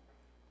back.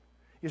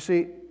 You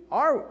see,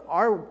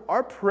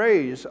 our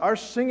praise, our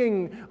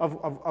singing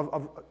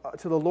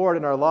to the Lord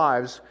in our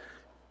lives,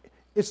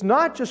 it's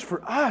not just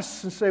for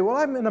us to say, well,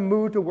 I'm in a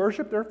mood to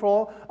worship,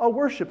 therefore I'll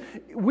worship.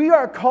 We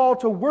are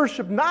called to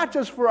worship not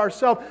just for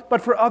ourselves,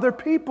 but for other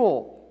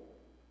people.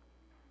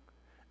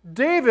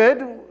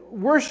 David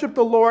worshiped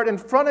the Lord in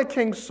front of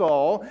King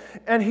Saul,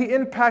 and he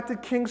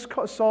impacted King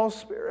Saul's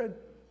spirit.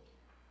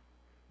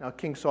 Now,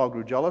 King Saul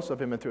grew jealous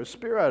of him and threw a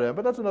spear at him,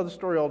 but that's another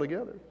story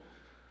altogether.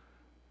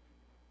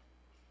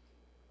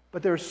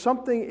 But there was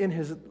something in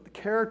his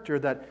character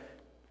that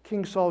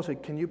King Saul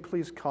said, can you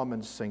please come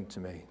and sing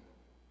to me?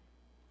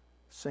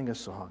 Sing a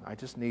song. I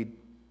just need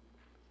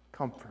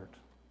comfort.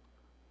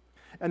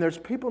 And there's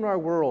people in our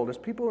world, there's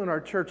people in our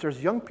church,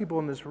 there's young people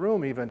in this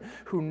room even,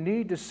 who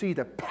need to see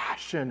the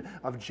passion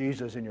of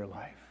Jesus in your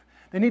life.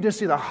 They need to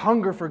see the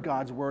hunger for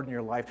God's Word in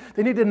your life.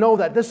 They need to know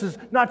that this is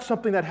not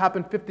something that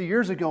happened 50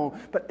 years ago,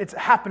 but it's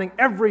happening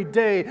every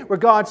day where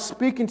God's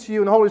speaking to you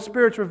and the Holy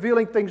Spirit's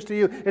revealing things to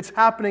you. It's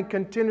happening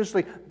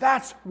continuously.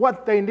 That's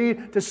what they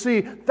need to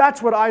see.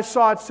 That's what I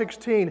saw at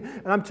 16.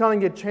 And I'm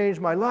telling you, it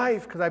changed my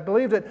life because I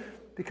believed it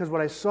because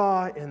what I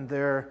saw in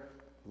their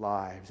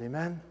lives.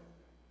 Amen?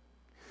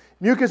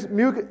 Music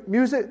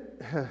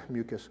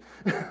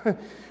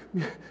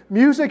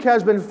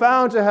has been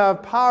found to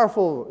have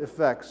powerful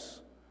effects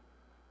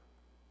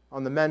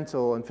on the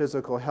mental and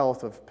physical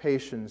health of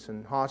patients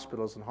in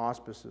hospitals and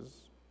hospices.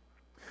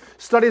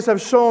 Studies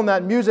have shown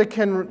that music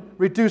can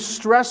reduce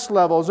stress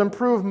levels,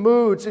 improve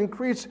moods,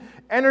 increase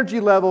energy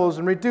levels,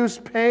 and reduce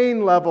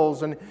pain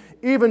levels, and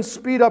even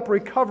speed up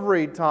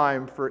recovery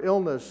time for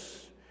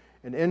illness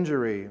and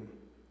injury.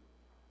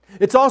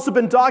 It's also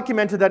been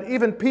documented that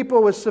even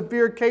people with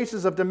severe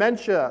cases of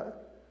dementia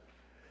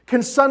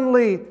can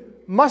suddenly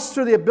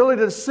muster the ability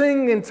to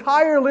sing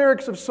entire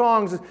lyrics of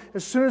songs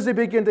as soon as they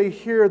begin to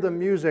hear the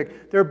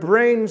music. Their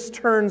brains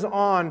turns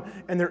on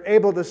and they're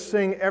able to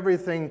sing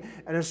everything.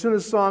 And as soon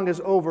as the song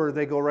is over,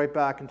 they go right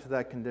back into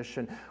that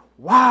condition.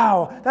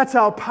 Wow, that's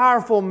how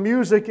powerful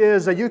music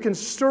is, that you can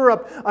stir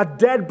up a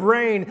dead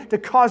brain to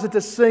cause it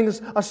to sing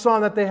a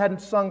song that they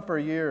hadn't sung for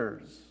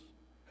years.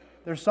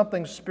 There's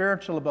something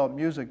spiritual about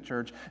music,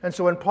 church. And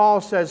so when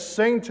Paul says,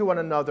 sing to one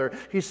another,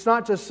 he's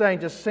not just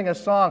saying, just sing a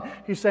song.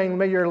 He's saying,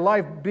 may your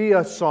life be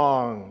a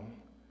song.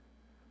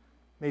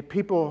 May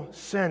people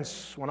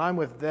sense, when I'm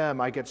with them,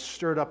 I get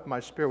stirred up in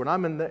my spirit.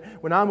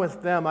 When I'm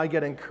with them, I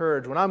get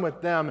encouraged. When I'm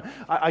with them,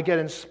 I get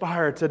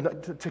inspired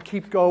to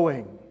keep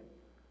going.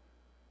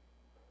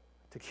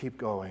 To keep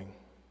going.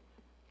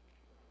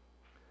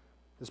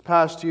 This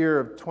past year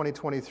of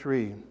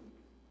 2023,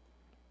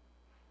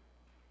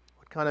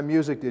 what kind of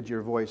music did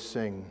your voice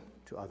sing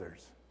to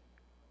others?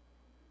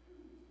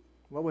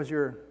 What was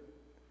your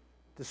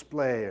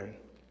display or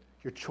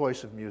your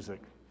choice of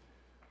music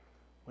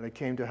when it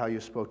came to how you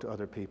spoke to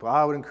other people?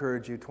 I would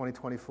encourage you,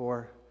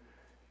 2024,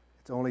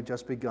 it's only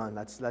just begun.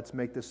 Let's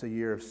make this a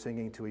year of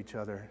singing to each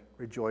other,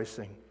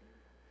 rejoicing.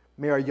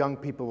 May our young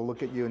people will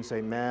look at you and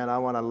say, man, I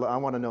want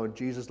to know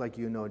Jesus like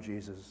you know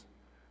Jesus.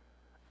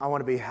 I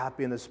want to be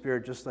happy in the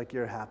Spirit just like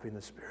you're happy in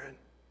the Spirit.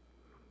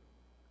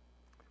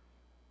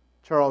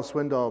 Charles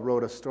Swindoll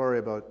wrote a story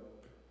about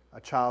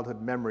a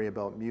childhood memory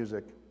about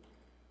music.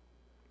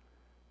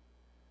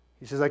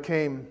 He says, I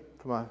came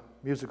from a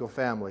musical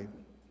family.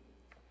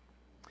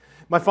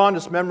 My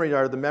fondest memories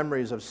are the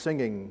memories of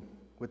singing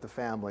with the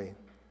family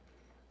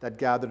that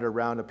gathered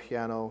around a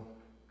piano,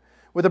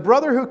 with a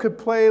brother who could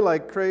play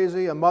like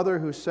crazy, a mother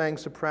who sang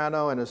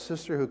soprano, and a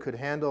sister who could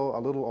handle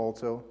a little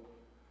alto.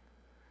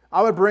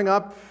 I would bring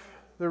up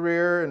the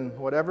rear and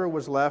whatever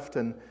was left,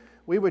 and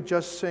we would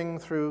just sing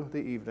through the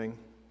evening.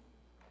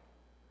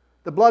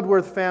 The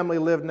Bloodworth family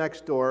lived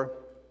next door.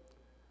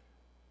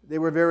 They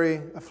were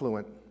very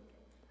affluent.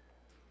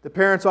 The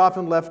parents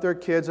often left their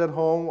kids at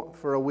home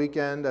for a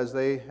weekend as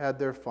they had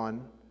their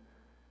fun,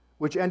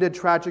 which ended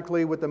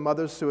tragically with the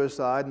mother's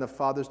suicide and the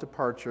father's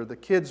departure. The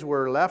kids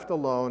were left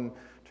alone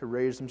to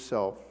raise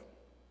themselves.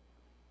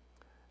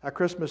 At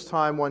Christmas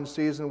time one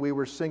season, we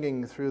were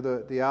singing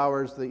through the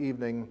hours of the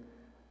evening.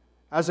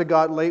 As it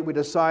got late, we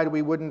decided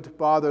we wouldn't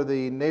bother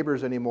the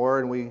neighbors anymore,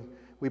 and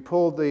we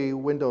pulled the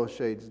window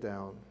shades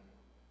down.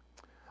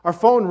 Our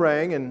phone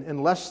rang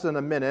in less than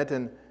a minute,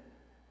 and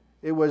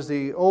it was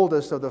the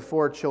oldest of the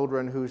 4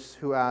 children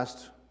who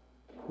asked,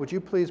 would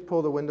you please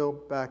pull the window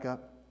back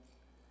up?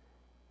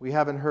 We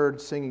haven't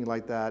heard singing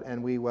like that,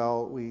 and we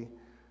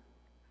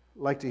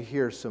like to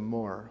hear some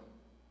more.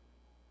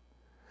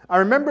 I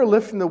remember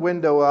lifting the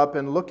window up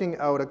and looking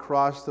out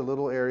across the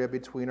little area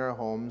between our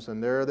homes,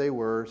 and there they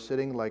were,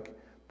 sitting like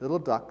little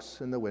ducks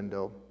in the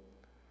window,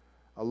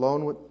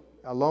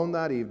 alone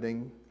that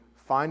evening,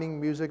 finding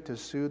music to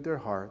soothe their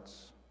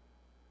hearts.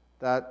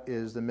 That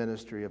is the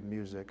ministry of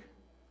music.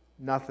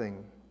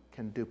 Nothing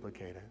can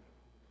duplicate it.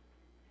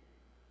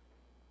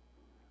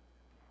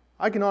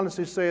 I can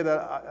honestly say that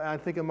I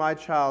think in my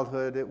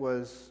childhood it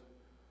was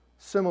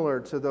similar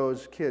to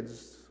those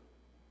kids.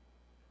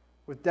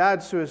 With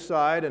Dad's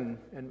suicide and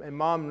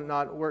Mom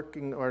not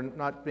working or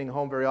not being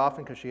home very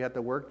often because she had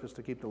to work just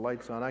to keep the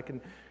lights on, I can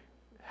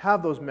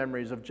have those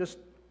memories of just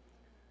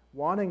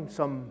wanting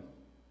some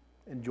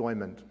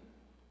enjoyment.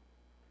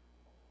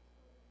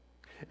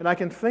 And I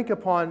can think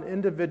upon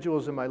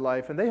individuals in my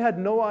life, and they had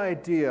no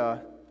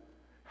idea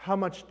how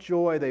much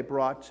joy they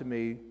brought to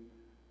me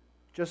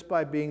just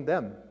by being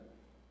them.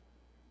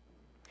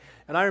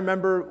 And I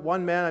remember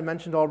one man I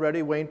mentioned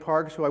already, Wayne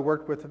Parks, who I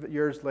worked with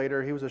years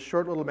later. He was a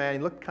short little man. He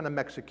looked kind of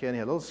Mexican. He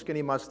had a little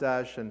skinny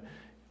mustache, and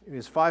he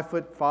was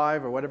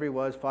 5'5" or whatever he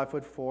was,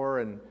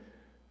 5'4",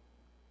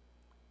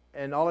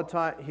 and all the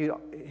time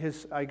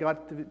I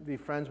got to be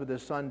friends with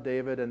his son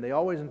David, and they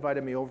always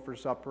invited me over for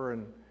supper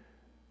and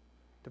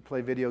to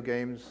play video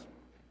games.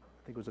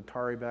 I think it was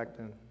Atari back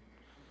then.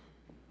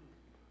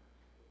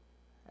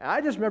 And I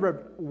just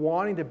remember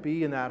wanting to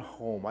be in that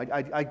home.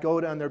 I'd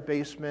go down their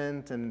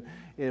basement, and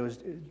it was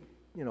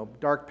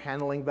dark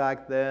paneling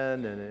back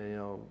then,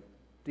 and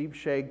deep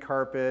shade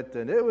carpet,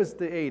 and it was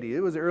the 80s.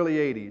 It was the early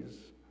 80s.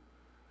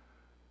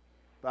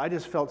 But I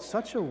just felt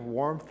such a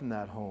warmth in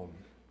that home.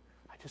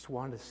 I just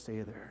wanted to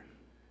stay there.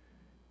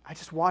 I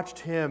just watched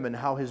him and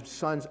how his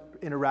sons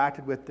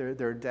interacted with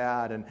their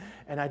dad, and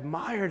I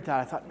admired that.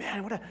 I thought,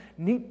 man, what a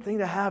neat thing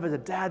to have as a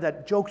dad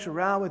that jokes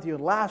around with you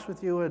and laughs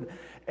with you. And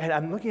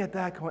I'm looking at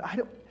that going, I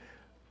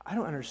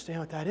don't understand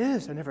what that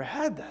is. I never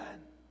had that.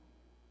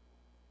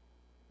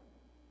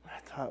 And I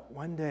thought,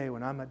 one day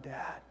when I'm a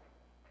dad,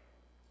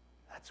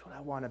 that's what I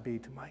want to be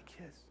to my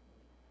kids.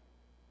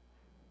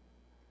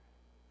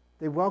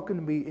 They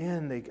welcomed me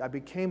in. I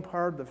became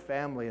part of the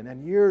family. And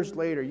then years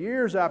later,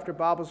 years after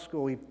Bible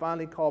school, he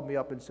finally called me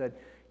up and said,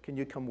 can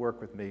you come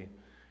work with me?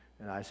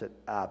 And I said,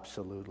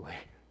 absolutely.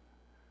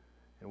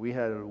 And we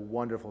had a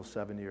wonderful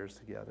 7 years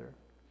together.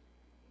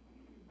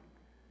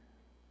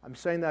 I'm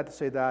saying that to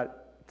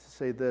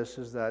say this,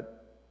 is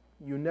that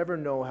you never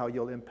know how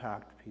you'll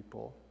impact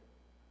people.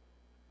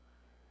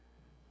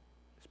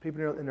 There's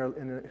people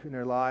in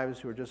their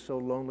lives who are just so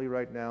lonely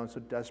right now and so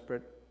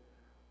desperate.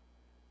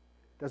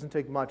 It doesn't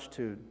take much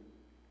to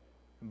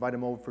invite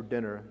them over for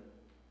dinner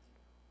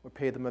or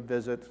pay them a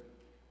visit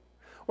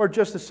or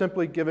just to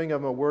simply giving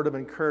them a word of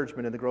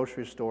encouragement in the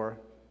grocery store.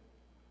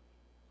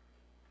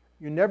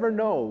 You never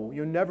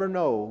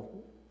know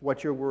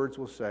what your words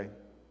will say,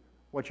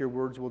 what your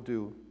words will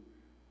do.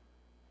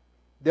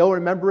 They'll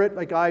remember it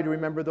like I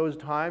remember those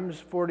times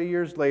 40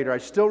 years later. I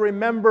still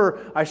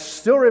remember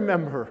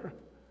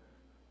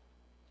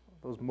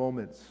those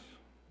moments.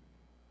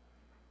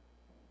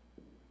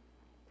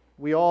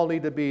 We all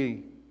need to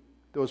be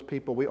those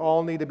people. We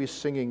all need to be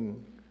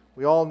singing.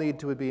 We all need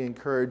to be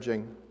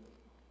encouraging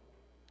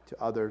to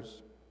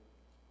others.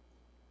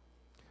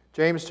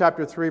 James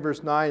chapter 3,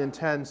 verse 9 and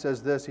 10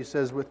 says this. He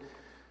says, with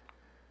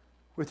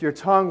your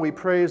tongue we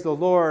praise the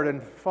Lord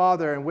and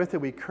Father, and with it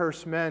we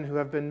curse men who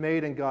have been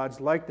made in God's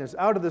likeness.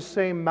 Out of the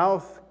same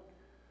mouth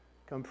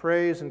come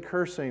praise and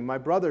cursing. My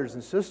brothers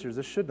and sisters,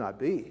 this should not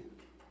be.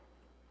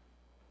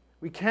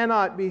 We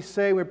cannot be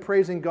saying we're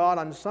praising God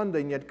on Sunday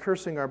and yet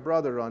cursing our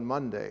brother on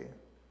Monday.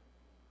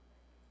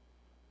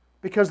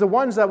 Because the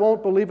ones that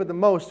won't believe it the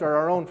most are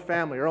our own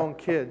family, our own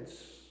kids.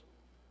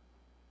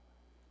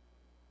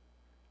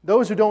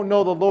 Those who don't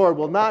know the Lord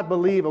will not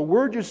believe a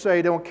word you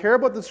say. They don't care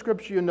about the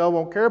scripture you know,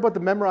 won't care about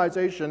the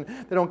memorization.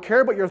 They don't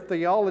care about your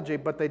theology,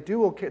 but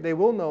they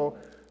will know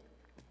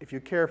if you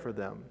care for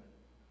them.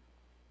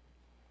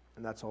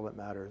 And that's all that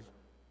matters.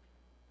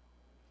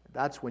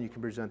 That's when you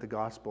can present the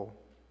gospel.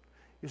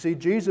 You see,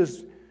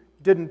 Jesus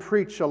didn't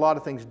preach a lot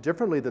of things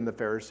differently than the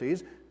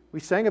Pharisees.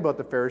 We sang about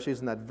the Pharisees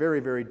in that very,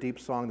 very deep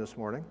song this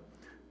morning.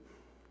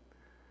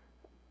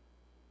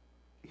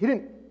 He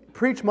didn't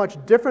preach much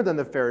different than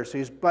the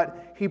Pharisees,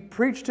 but he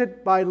preached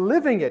it by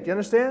living it. You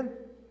understand?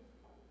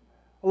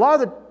 A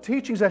lot of the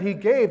teachings that he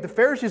gave, the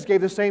Pharisees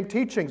gave the same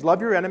teachings.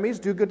 Love your enemies,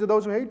 do good to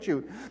those who hate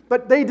you.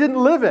 But they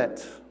didn't live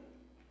it.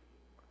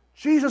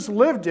 Jesus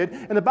lived it,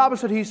 and the Bible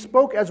said he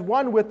spoke as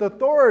one with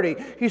authority.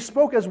 He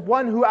spoke as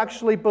one who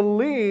actually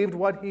believed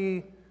what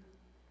he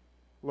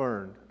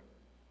learned.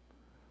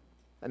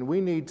 And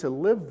we need to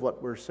live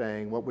what we're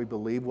saying, what we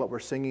believe, what we're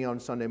singing on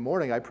Sunday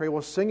morning. I pray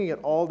we're singing it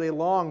all day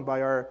long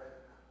by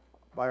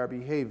our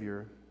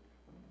behavior.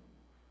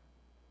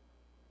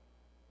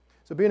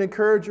 So be an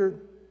encourager.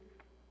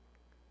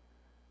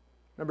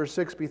 Number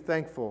 6, be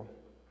thankful.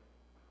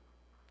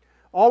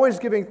 Always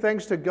giving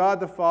thanks to God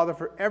the Father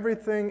for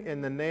everything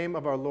in the name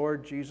of our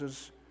Lord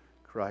Jesus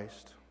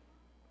Christ.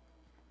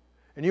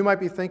 And you might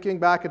be thinking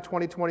back in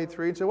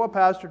 2023 and say, well,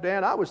 Pastor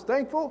Dan, I was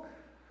thankful.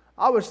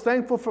 I was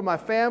thankful for my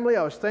family.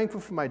 I was thankful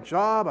for my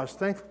job. I was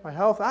thankful for my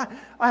health. I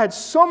had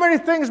so many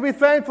things to be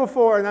thankful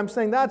for. And I'm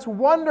saying that's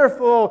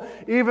wonderful.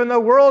 Even the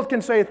world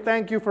can say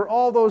thank you for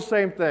all those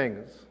same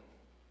things.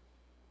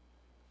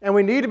 And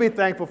we need to be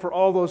thankful for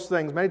all those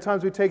things. Many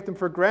times we take them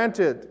for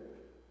granted.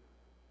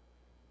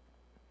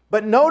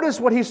 But notice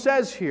what he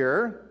says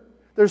here.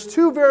 There's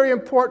 2 very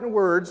important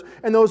words,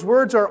 and those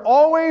words are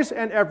always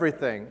and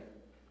everything.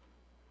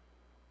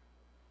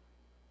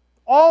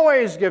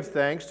 Always give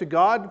thanks to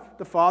God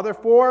the Father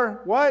for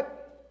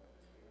what?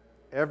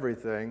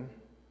 Everything.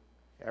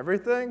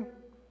 Everything?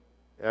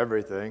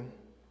 Everything.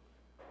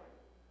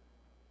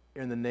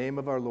 In the name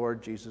of our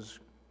Lord Jesus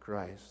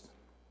Christ.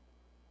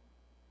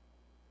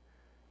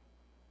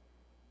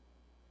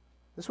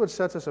 This is what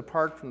sets us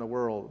apart from the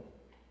world.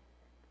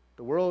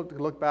 The world could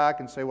look back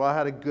and say, well, I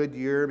had a good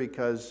year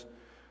because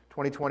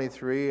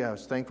 2023, I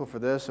was thankful for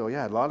this. So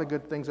yeah, a lot of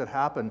good things that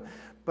happened.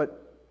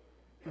 But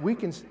we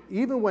can,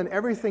 even when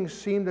everything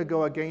seemed to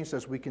go against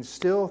us, we can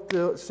still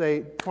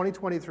say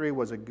 2023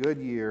 was a good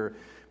year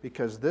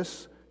because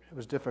this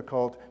was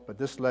difficult, but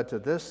this led to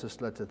this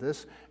led to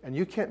this. And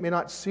you may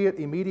not see it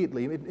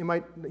immediately. You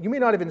may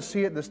not even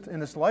see it in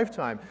this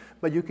lifetime,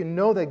 but you can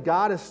know that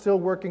God is still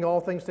working all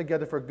things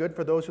together for good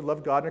for those who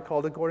love God and are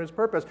called according to His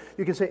purpose.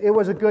 You can say it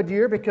was a good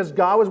year because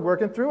God was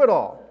working through it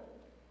all.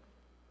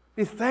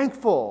 Be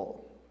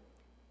thankful.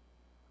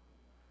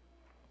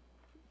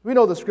 We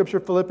know the scripture,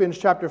 Philippians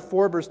chapter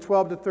 4, verse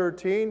 12 to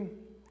 13.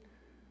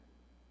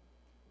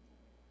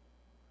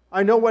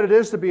 I know what it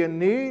is to be in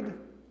need,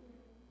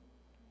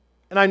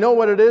 and I know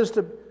what it is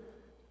to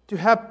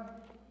have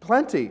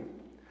plenty.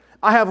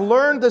 I have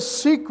learned the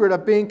secret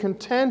of being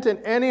content in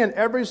any and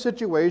every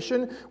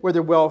situation,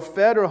 whether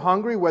well-fed or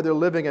hungry, whether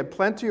living in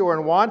plenty or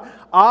in want.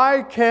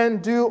 I can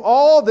do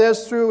all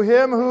this through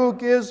Him who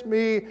gives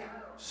me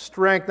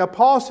strength. Now,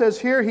 Paul says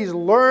here he's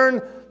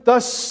learned the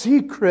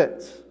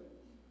secret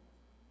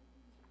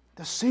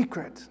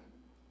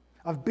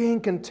of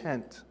being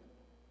content.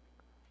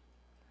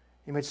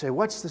 You might say,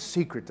 what's the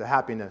secret to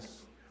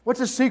happiness? What's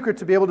the secret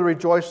to be able to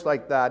rejoice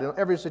like that in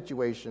every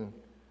situation?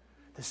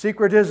 The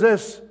secret is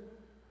this: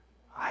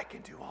 I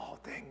can do all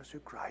things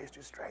through Christ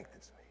who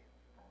strengthens me.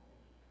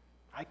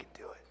 I can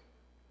do it.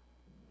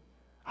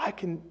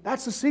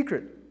 That's the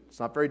secret. It's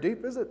not very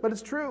deep, is it? But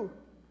it's true.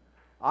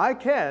 I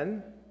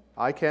can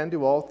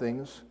do all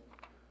things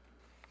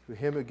through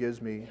Him who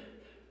gives me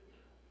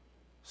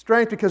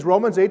strength, because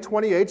Romans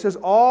 8:28 says,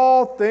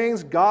 all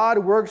things God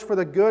works for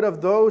the good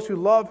of those who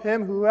love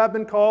Him, who have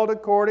been called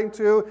according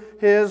to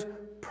His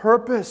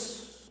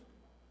purpose.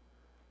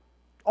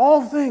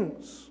 All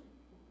things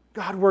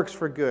God works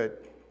for good.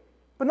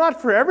 But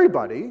not for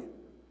everybody.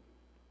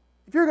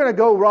 If you're going to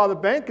go rob a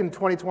bank in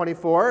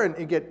 2024 and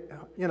you get,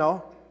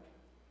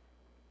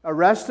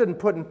 arrested and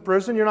put in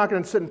prison, you're not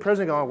going to sit in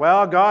prison going,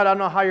 well, God, I don't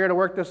know how you're going to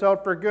work this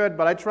out for good,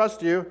 but I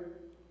trust you.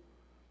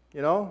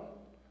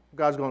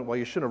 God's going, well,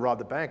 you shouldn't have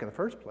robbed the bank in the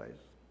first place.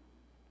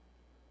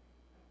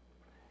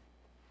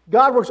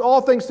 God works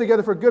all things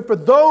together for good for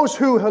those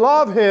who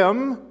love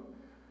Him,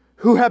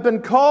 who have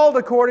been called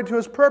according to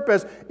His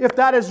purpose. If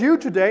that is you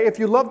today, if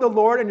you love the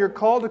Lord and you're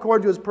called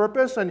according to His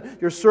purpose and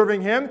you're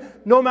serving Him,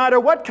 no matter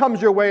what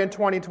comes your way in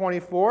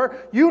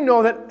 2024, you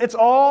know that it's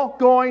all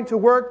going to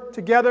work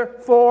together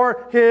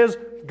for His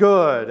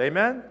good.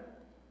 Amen?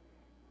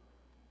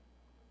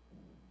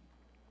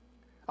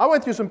 I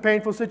went through some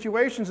painful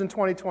situations in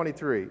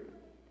 2023.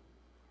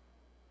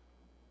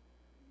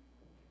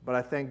 But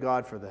I thank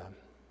God for them.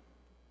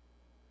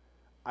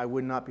 I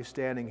would not be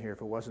standing here if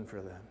it wasn't for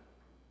them.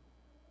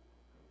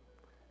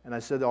 And I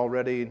said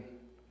already,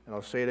 and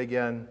I'll say it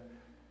again,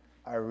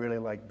 I really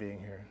like being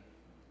here.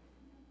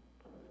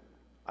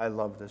 I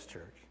love this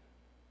church.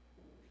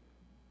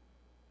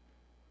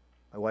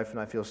 My wife and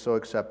I feel so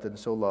accepted and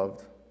so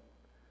loved.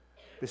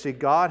 You see,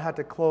 God had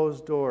to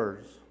close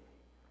doors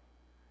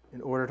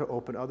in order to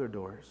open other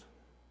doors.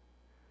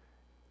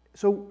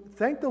 So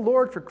thank the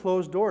Lord for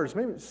closed doors.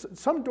 Maybe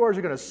some doors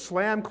are going to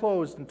slam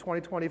closed in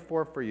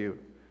 2024 for you.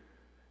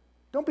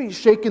 Don't be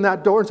shaking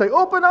that door and say,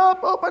 open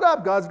up, open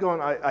up. God's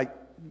going, I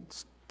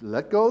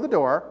let go of the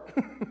door,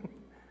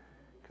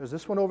 because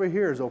this one over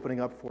here is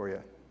opening up for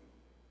you.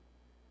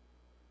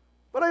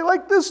 But I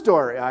like this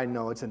door. I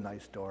know it's a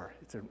nice door.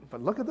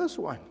 But look at this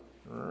one.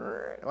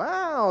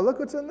 Wow, look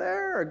what's in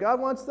there. God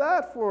wants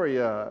that for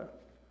you.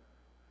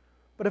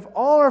 But if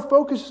all our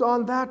focus is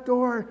on that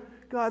door,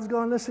 God's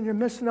going, listen, you're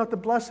missing out the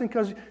blessing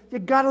because you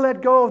got to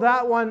let go of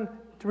that one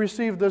to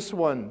receive this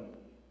one.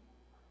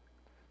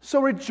 So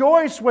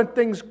rejoice when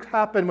things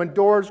happen, when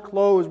doors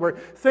close, where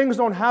things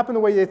don't happen the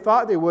way they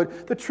thought they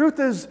would. The truth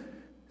is,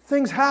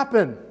 things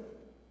happen.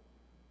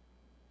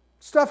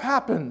 Stuff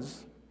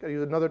happens. Got to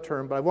use another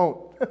term, but I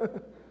won't.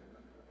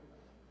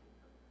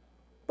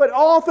 But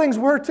all things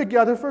work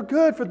together for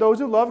good for those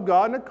who love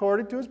God and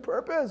according to His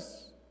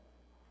purpose.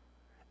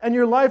 And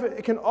your life,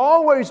 it can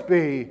always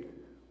be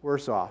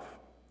worse off.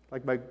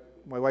 Like my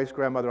wife's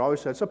grandmother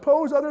always said,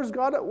 suppose others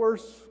got it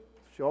worse.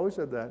 She always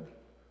said that.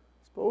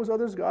 Suppose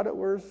others got it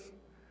worse.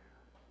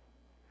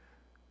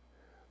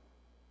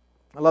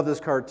 I love this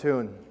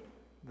cartoon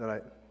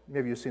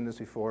maybe you've seen this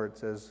before. It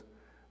says,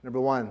 number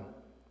one,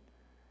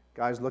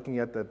 guy's looking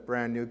at the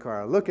brand new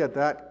car. Look at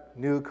that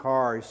new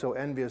car. He's so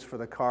envious for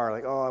the car.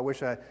 Like, oh, I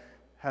wish I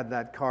had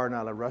that car,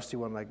 not a rusty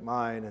one like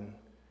mine. And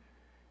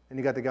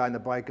you got the guy on the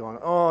bike going,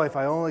 oh, if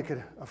I only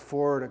could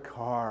afford a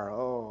car.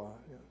 Oh.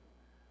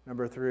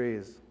 Number three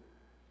is,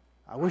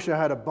 I wish I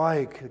had a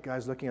bike. The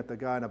guy's looking at the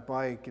guy on a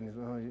bike, and he's,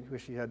 oh, I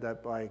wish he had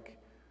that bike.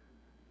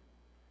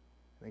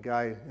 The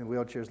guy in a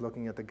wheelchair is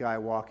looking at the guy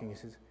walking. He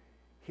says,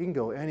 he can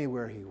go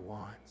anywhere he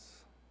wants.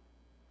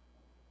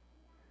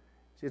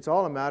 See, it's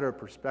all a matter of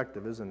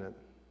perspective, isn't it?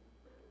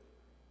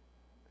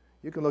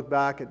 You can look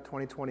back at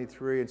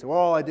 2023 and say,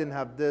 well, I didn't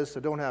have this, I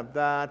don't have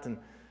that, and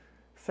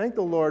thank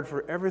the Lord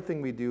for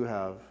everything we do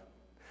have.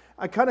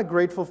 I'm kind of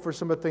grateful for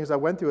some of the things I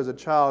went through as a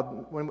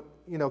child,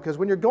 because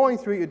when you're going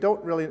through it, you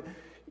don't really,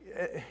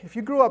 if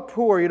you grew up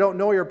poor, you don't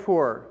know you're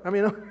poor. I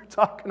mean, we're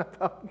talking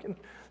about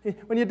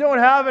when you don't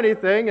have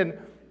anything, and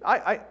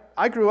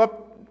I grew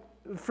up,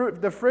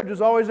 the fridge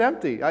was always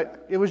empty.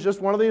 It was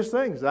just one of these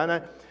things.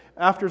 And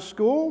after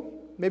school,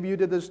 maybe you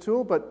did this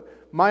too, but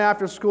my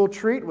after-school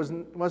treat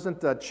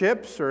wasn't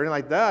chips or anything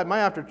like that. My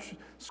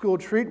after-school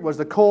treat was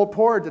the cold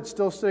porridge that's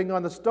still sitting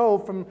on the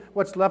stove from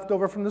what's left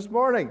over from this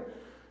morning.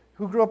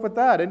 Who grew up with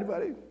that?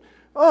 Anybody?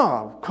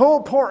 Oh,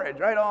 cold porridge,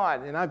 right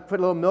on. And I put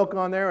a little milk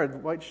on there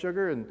and white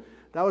sugar, and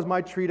that was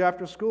my treat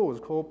after school, was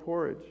cold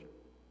porridge.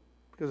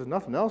 Because there's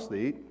nothing else to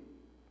eat.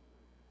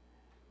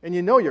 And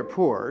you know you're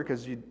poor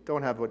because you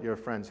don't have what your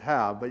friends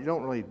have, but you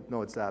don't really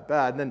know it's that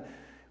bad. And then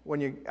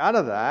when you're out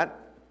of that,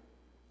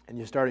 and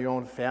you start your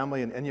own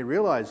family, and you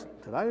realize,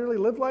 did I really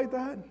live like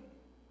that?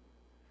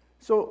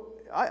 So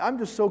I'm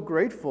just so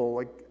grateful.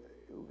 Like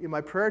in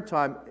my prayer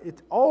time,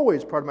 it's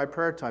always part of my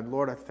prayer time.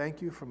 Lord, I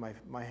thank you for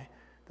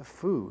the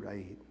food I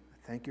eat.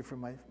 I thank you for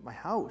my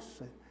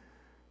house. I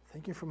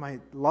thank you for my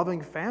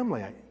loving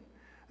family.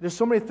 There's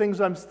so many things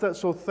I'm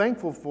so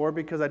thankful for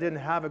because I didn't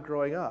have it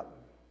growing up.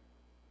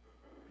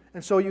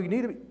 And so you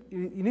need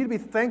to be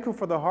thankful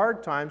for the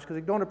hard times because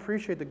you don't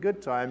appreciate the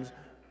good times.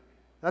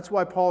 That's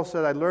why Paul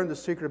said, I learned the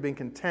secret of being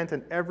content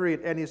in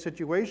any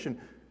situation,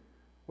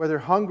 whether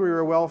hungry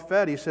or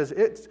well-fed. He says,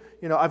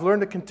 I've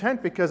learned to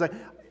content because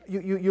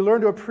you learn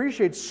to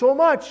appreciate so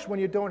much when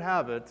you don't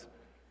have it,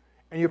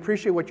 and you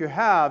appreciate what you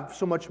have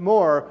so much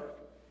more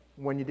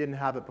when you didn't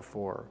have it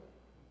before.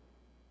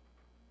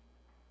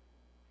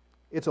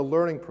 It's a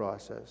learning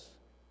process.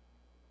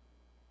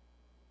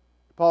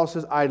 Paul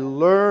says, I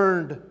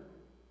learned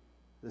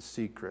the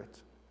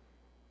secret.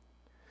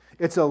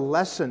 It's a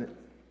lesson.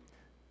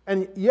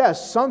 And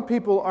yes, some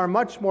people are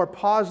much more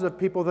positive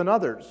people than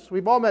others.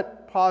 We've all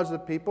met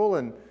positive people,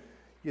 and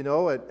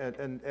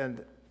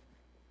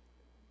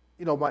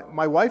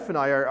my wife and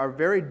I are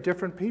very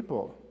different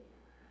people.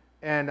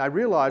 And I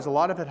realize a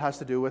lot of it has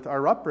to do with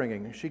our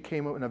upbringing. She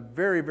came up in a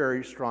very,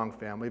 very strong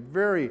family,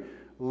 very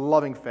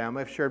loving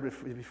family. I've shared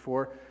with you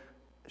before.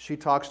 She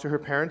talks to her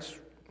parents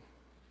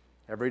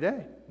every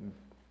day,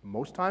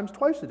 most times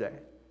twice a day,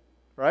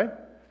 right?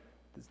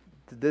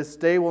 This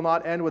day will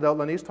not end without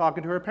Lenise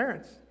talking to her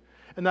parents.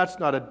 And that's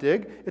not a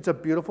dig. It's a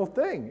beautiful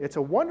thing. It's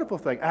a wonderful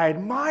thing. I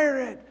admire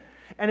it.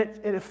 And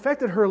it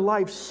affected her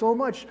life so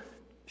much.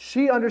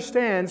 She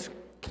understands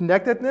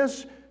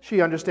connectedness,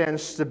 she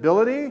understands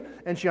stability,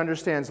 and she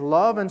understands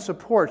love and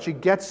support. She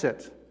gets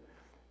it.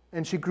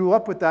 And she grew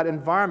up with that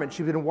environment.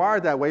 She's been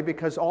wired that way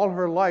because all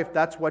her life,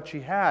 that's what she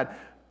had.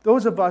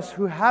 Those of us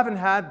who haven't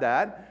had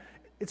that,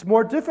 it's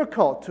more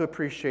difficult to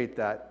appreciate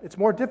that. It's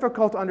more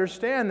difficult to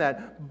understand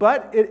that.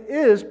 But it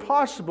is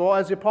possible,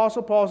 as the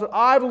Apostle Paul said,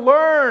 I've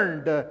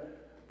learned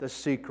the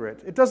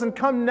secret. It doesn't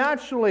come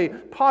naturally.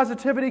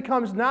 Positivity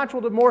comes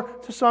natural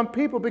to some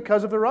people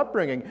because of their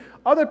upbringing.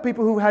 Other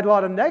people who had a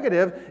lot of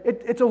negative,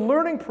 it's a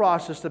learning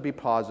process to be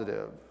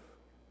positive.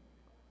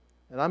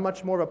 And I'm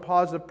much more of a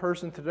positive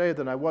person today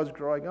than I was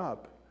growing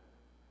up.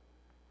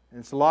 And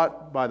it's a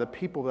lot by the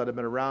people that have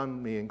been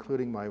around me,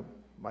 including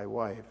my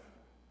wife.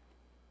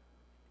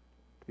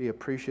 To be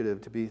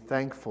appreciative, to be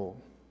thankful.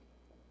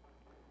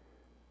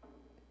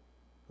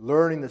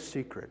 Learning the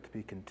secret to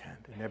be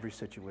content in every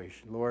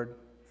situation. Lord,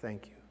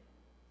 thank you.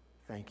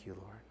 Thank you,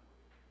 Lord.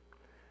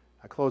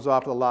 I close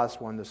off with the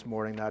last one this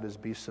morning, that is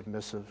be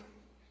submissive.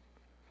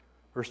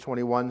 Verse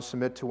 21,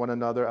 submit to one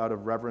another out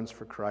of reverence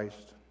for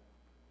Christ.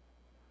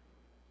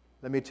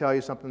 Let me tell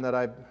you something that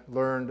I've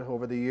learned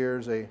over the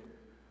years, a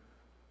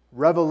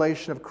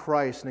revelation of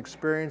Christ, an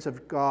experience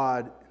of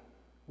God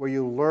where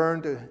you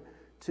learn to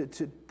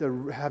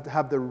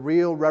have the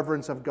real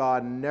reverence of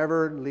God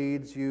never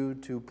leads you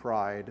to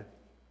pride.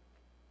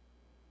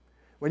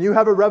 When you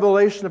have a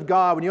revelation of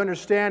God, when you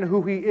understand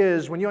who He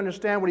is, when you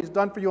understand what He's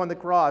done for you on the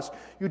cross,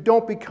 you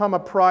don't become a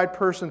pride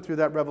person through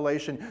that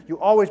revelation. You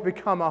always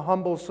become a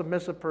humble,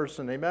 submissive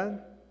person.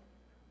 Amen?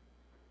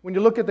 When you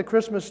look at the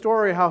Christmas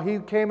story, how He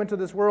came into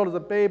this world as a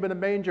babe in a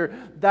manger,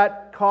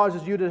 that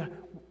causes you to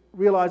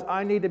realize,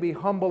 I need to be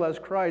humble as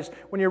Christ.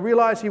 When you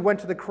realize He went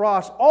to the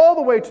cross, all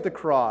the way to the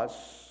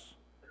cross,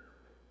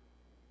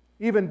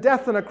 even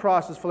death on a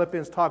cross, as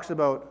Philippians talks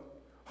about,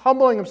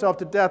 humbling Himself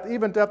to death,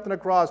 even death on a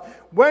cross.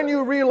 When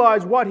you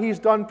realize what He's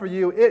done for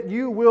you,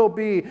 you will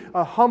be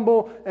a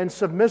humble and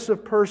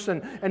submissive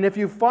person. And if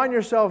you find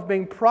yourself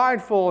being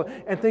prideful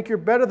and think you're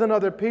better than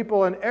other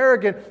people and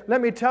arrogant,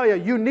 let me tell you,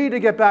 you need to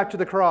get back to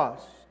the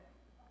cross.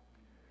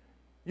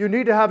 You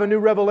need to have a new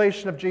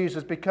revelation of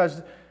Jesus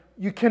because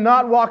you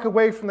cannot walk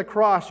away from the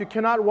cross. You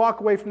cannot walk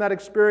away from that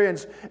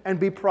experience and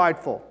be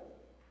prideful.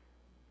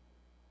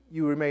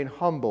 You remain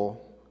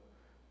humble,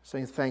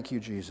 saying, thank you,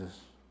 Jesus.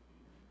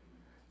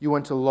 You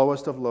went to the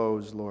lowest of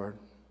lows, Lord.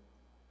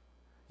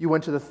 You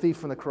went to the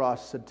thief on the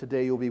cross and said,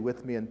 today you'll be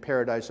with me in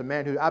paradise. A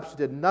man who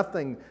absolutely did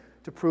nothing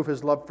to prove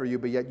His love for you,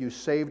 but yet you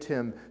saved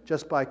him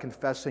just by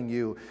confessing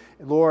you.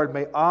 Lord,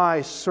 may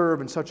I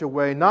serve in such a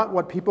way, not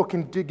what people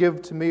can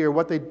give to me or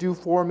what they do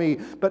for me,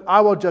 but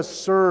I will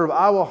just serve.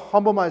 I will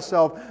humble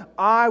myself.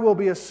 I will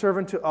be a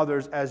servant to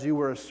others as you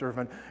were a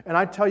servant. And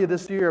I tell you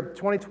this year,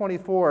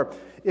 2024,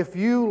 if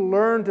you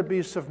learn to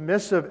be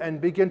submissive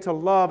and begin to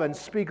love and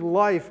speak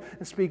life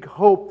and speak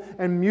hope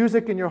and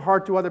music in your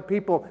heart to other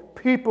people,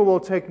 people will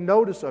take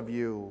notice of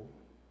you.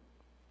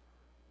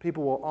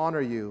 People will honor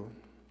you.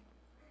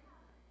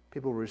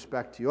 People will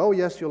respect you. Oh,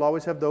 yes, you'll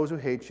always have those who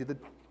hate you.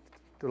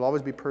 There'll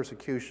always be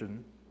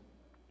persecution.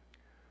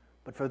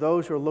 But for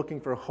those who are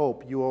looking for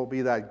hope, you will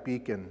be that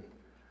beacon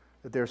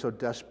that they're so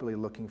desperately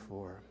looking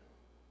for.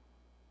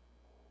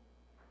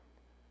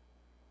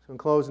 So in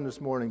closing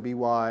this morning, be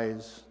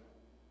wise,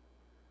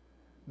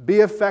 be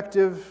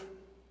effective,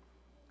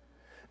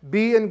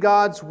 be in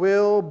God's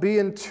will, be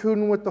in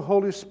tune with the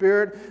Holy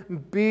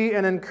Spirit, be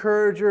an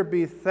encourager,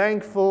 be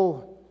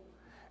thankful,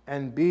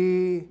 and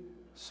be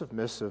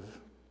submissive.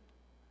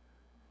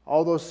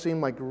 All those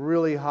seem like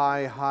really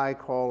high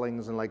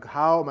callings, and like,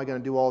 how am I going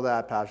to do all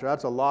that, Pastor?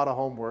 That's a lot of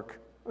homework.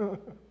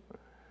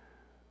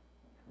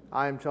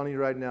 I am telling you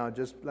right now,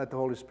 just let the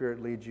Holy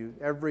Spirit lead you.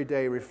 Every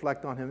day,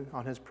 reflect on Him,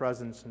 on His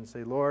presence, and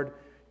say, Lord,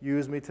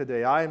 use me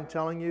today. I am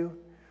telling you,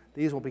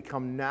 these will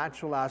become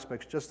natural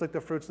aspects, just like the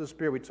fruits of the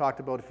Spirit we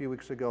talked about a few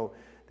weeks ago.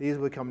 These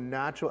will become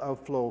natural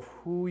outflow of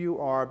who you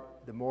are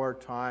the more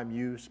time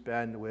you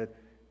spend with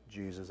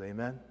Jesus.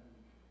 Amen?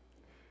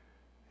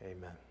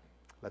 Amen.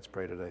 Let's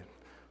pray today.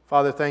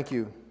 Father, thank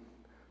you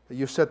that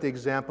you've set the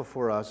example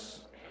for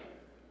us.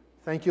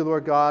 Thank you,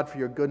 Lord God, for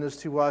your goodness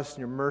to us and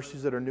your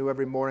mercies that are new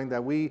every morning,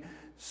 that we,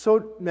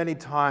 so many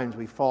times,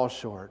 we fall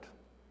short.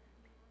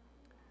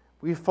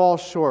 We fall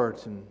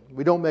short, and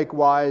we don't make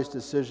wise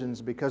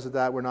decisions. Because of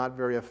that, we're not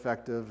very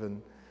effective, and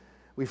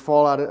we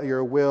fall out of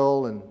your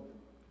will, and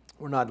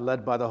we're not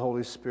led by the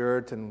Holy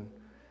Spirit, and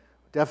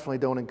definitely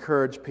don't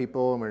encourage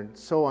people, and we're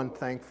so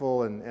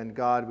unthankful, and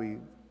God, we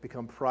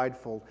become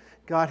prideful.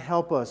 God,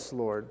 help us,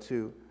 Lord,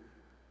 to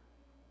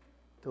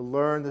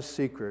learn the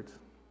secret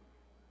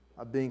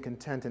of being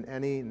content in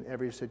any and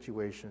every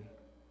situation.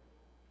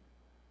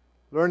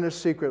 Learn the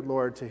secret,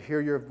 Lord, to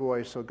hear your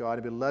voice, oh God,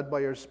 to be led by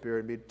your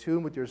Spirit, be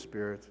tuned with your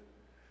Spirit.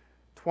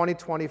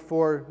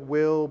 2024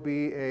 will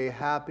be a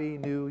happy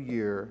new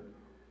year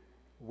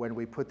when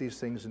we put these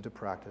things into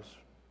practice.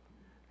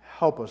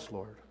 Help us,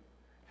 Lord.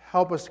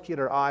 Help us to keep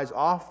our eyes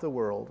off the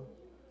world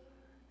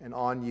and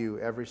on you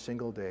every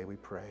single day, we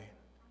pray.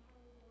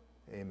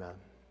 Amen.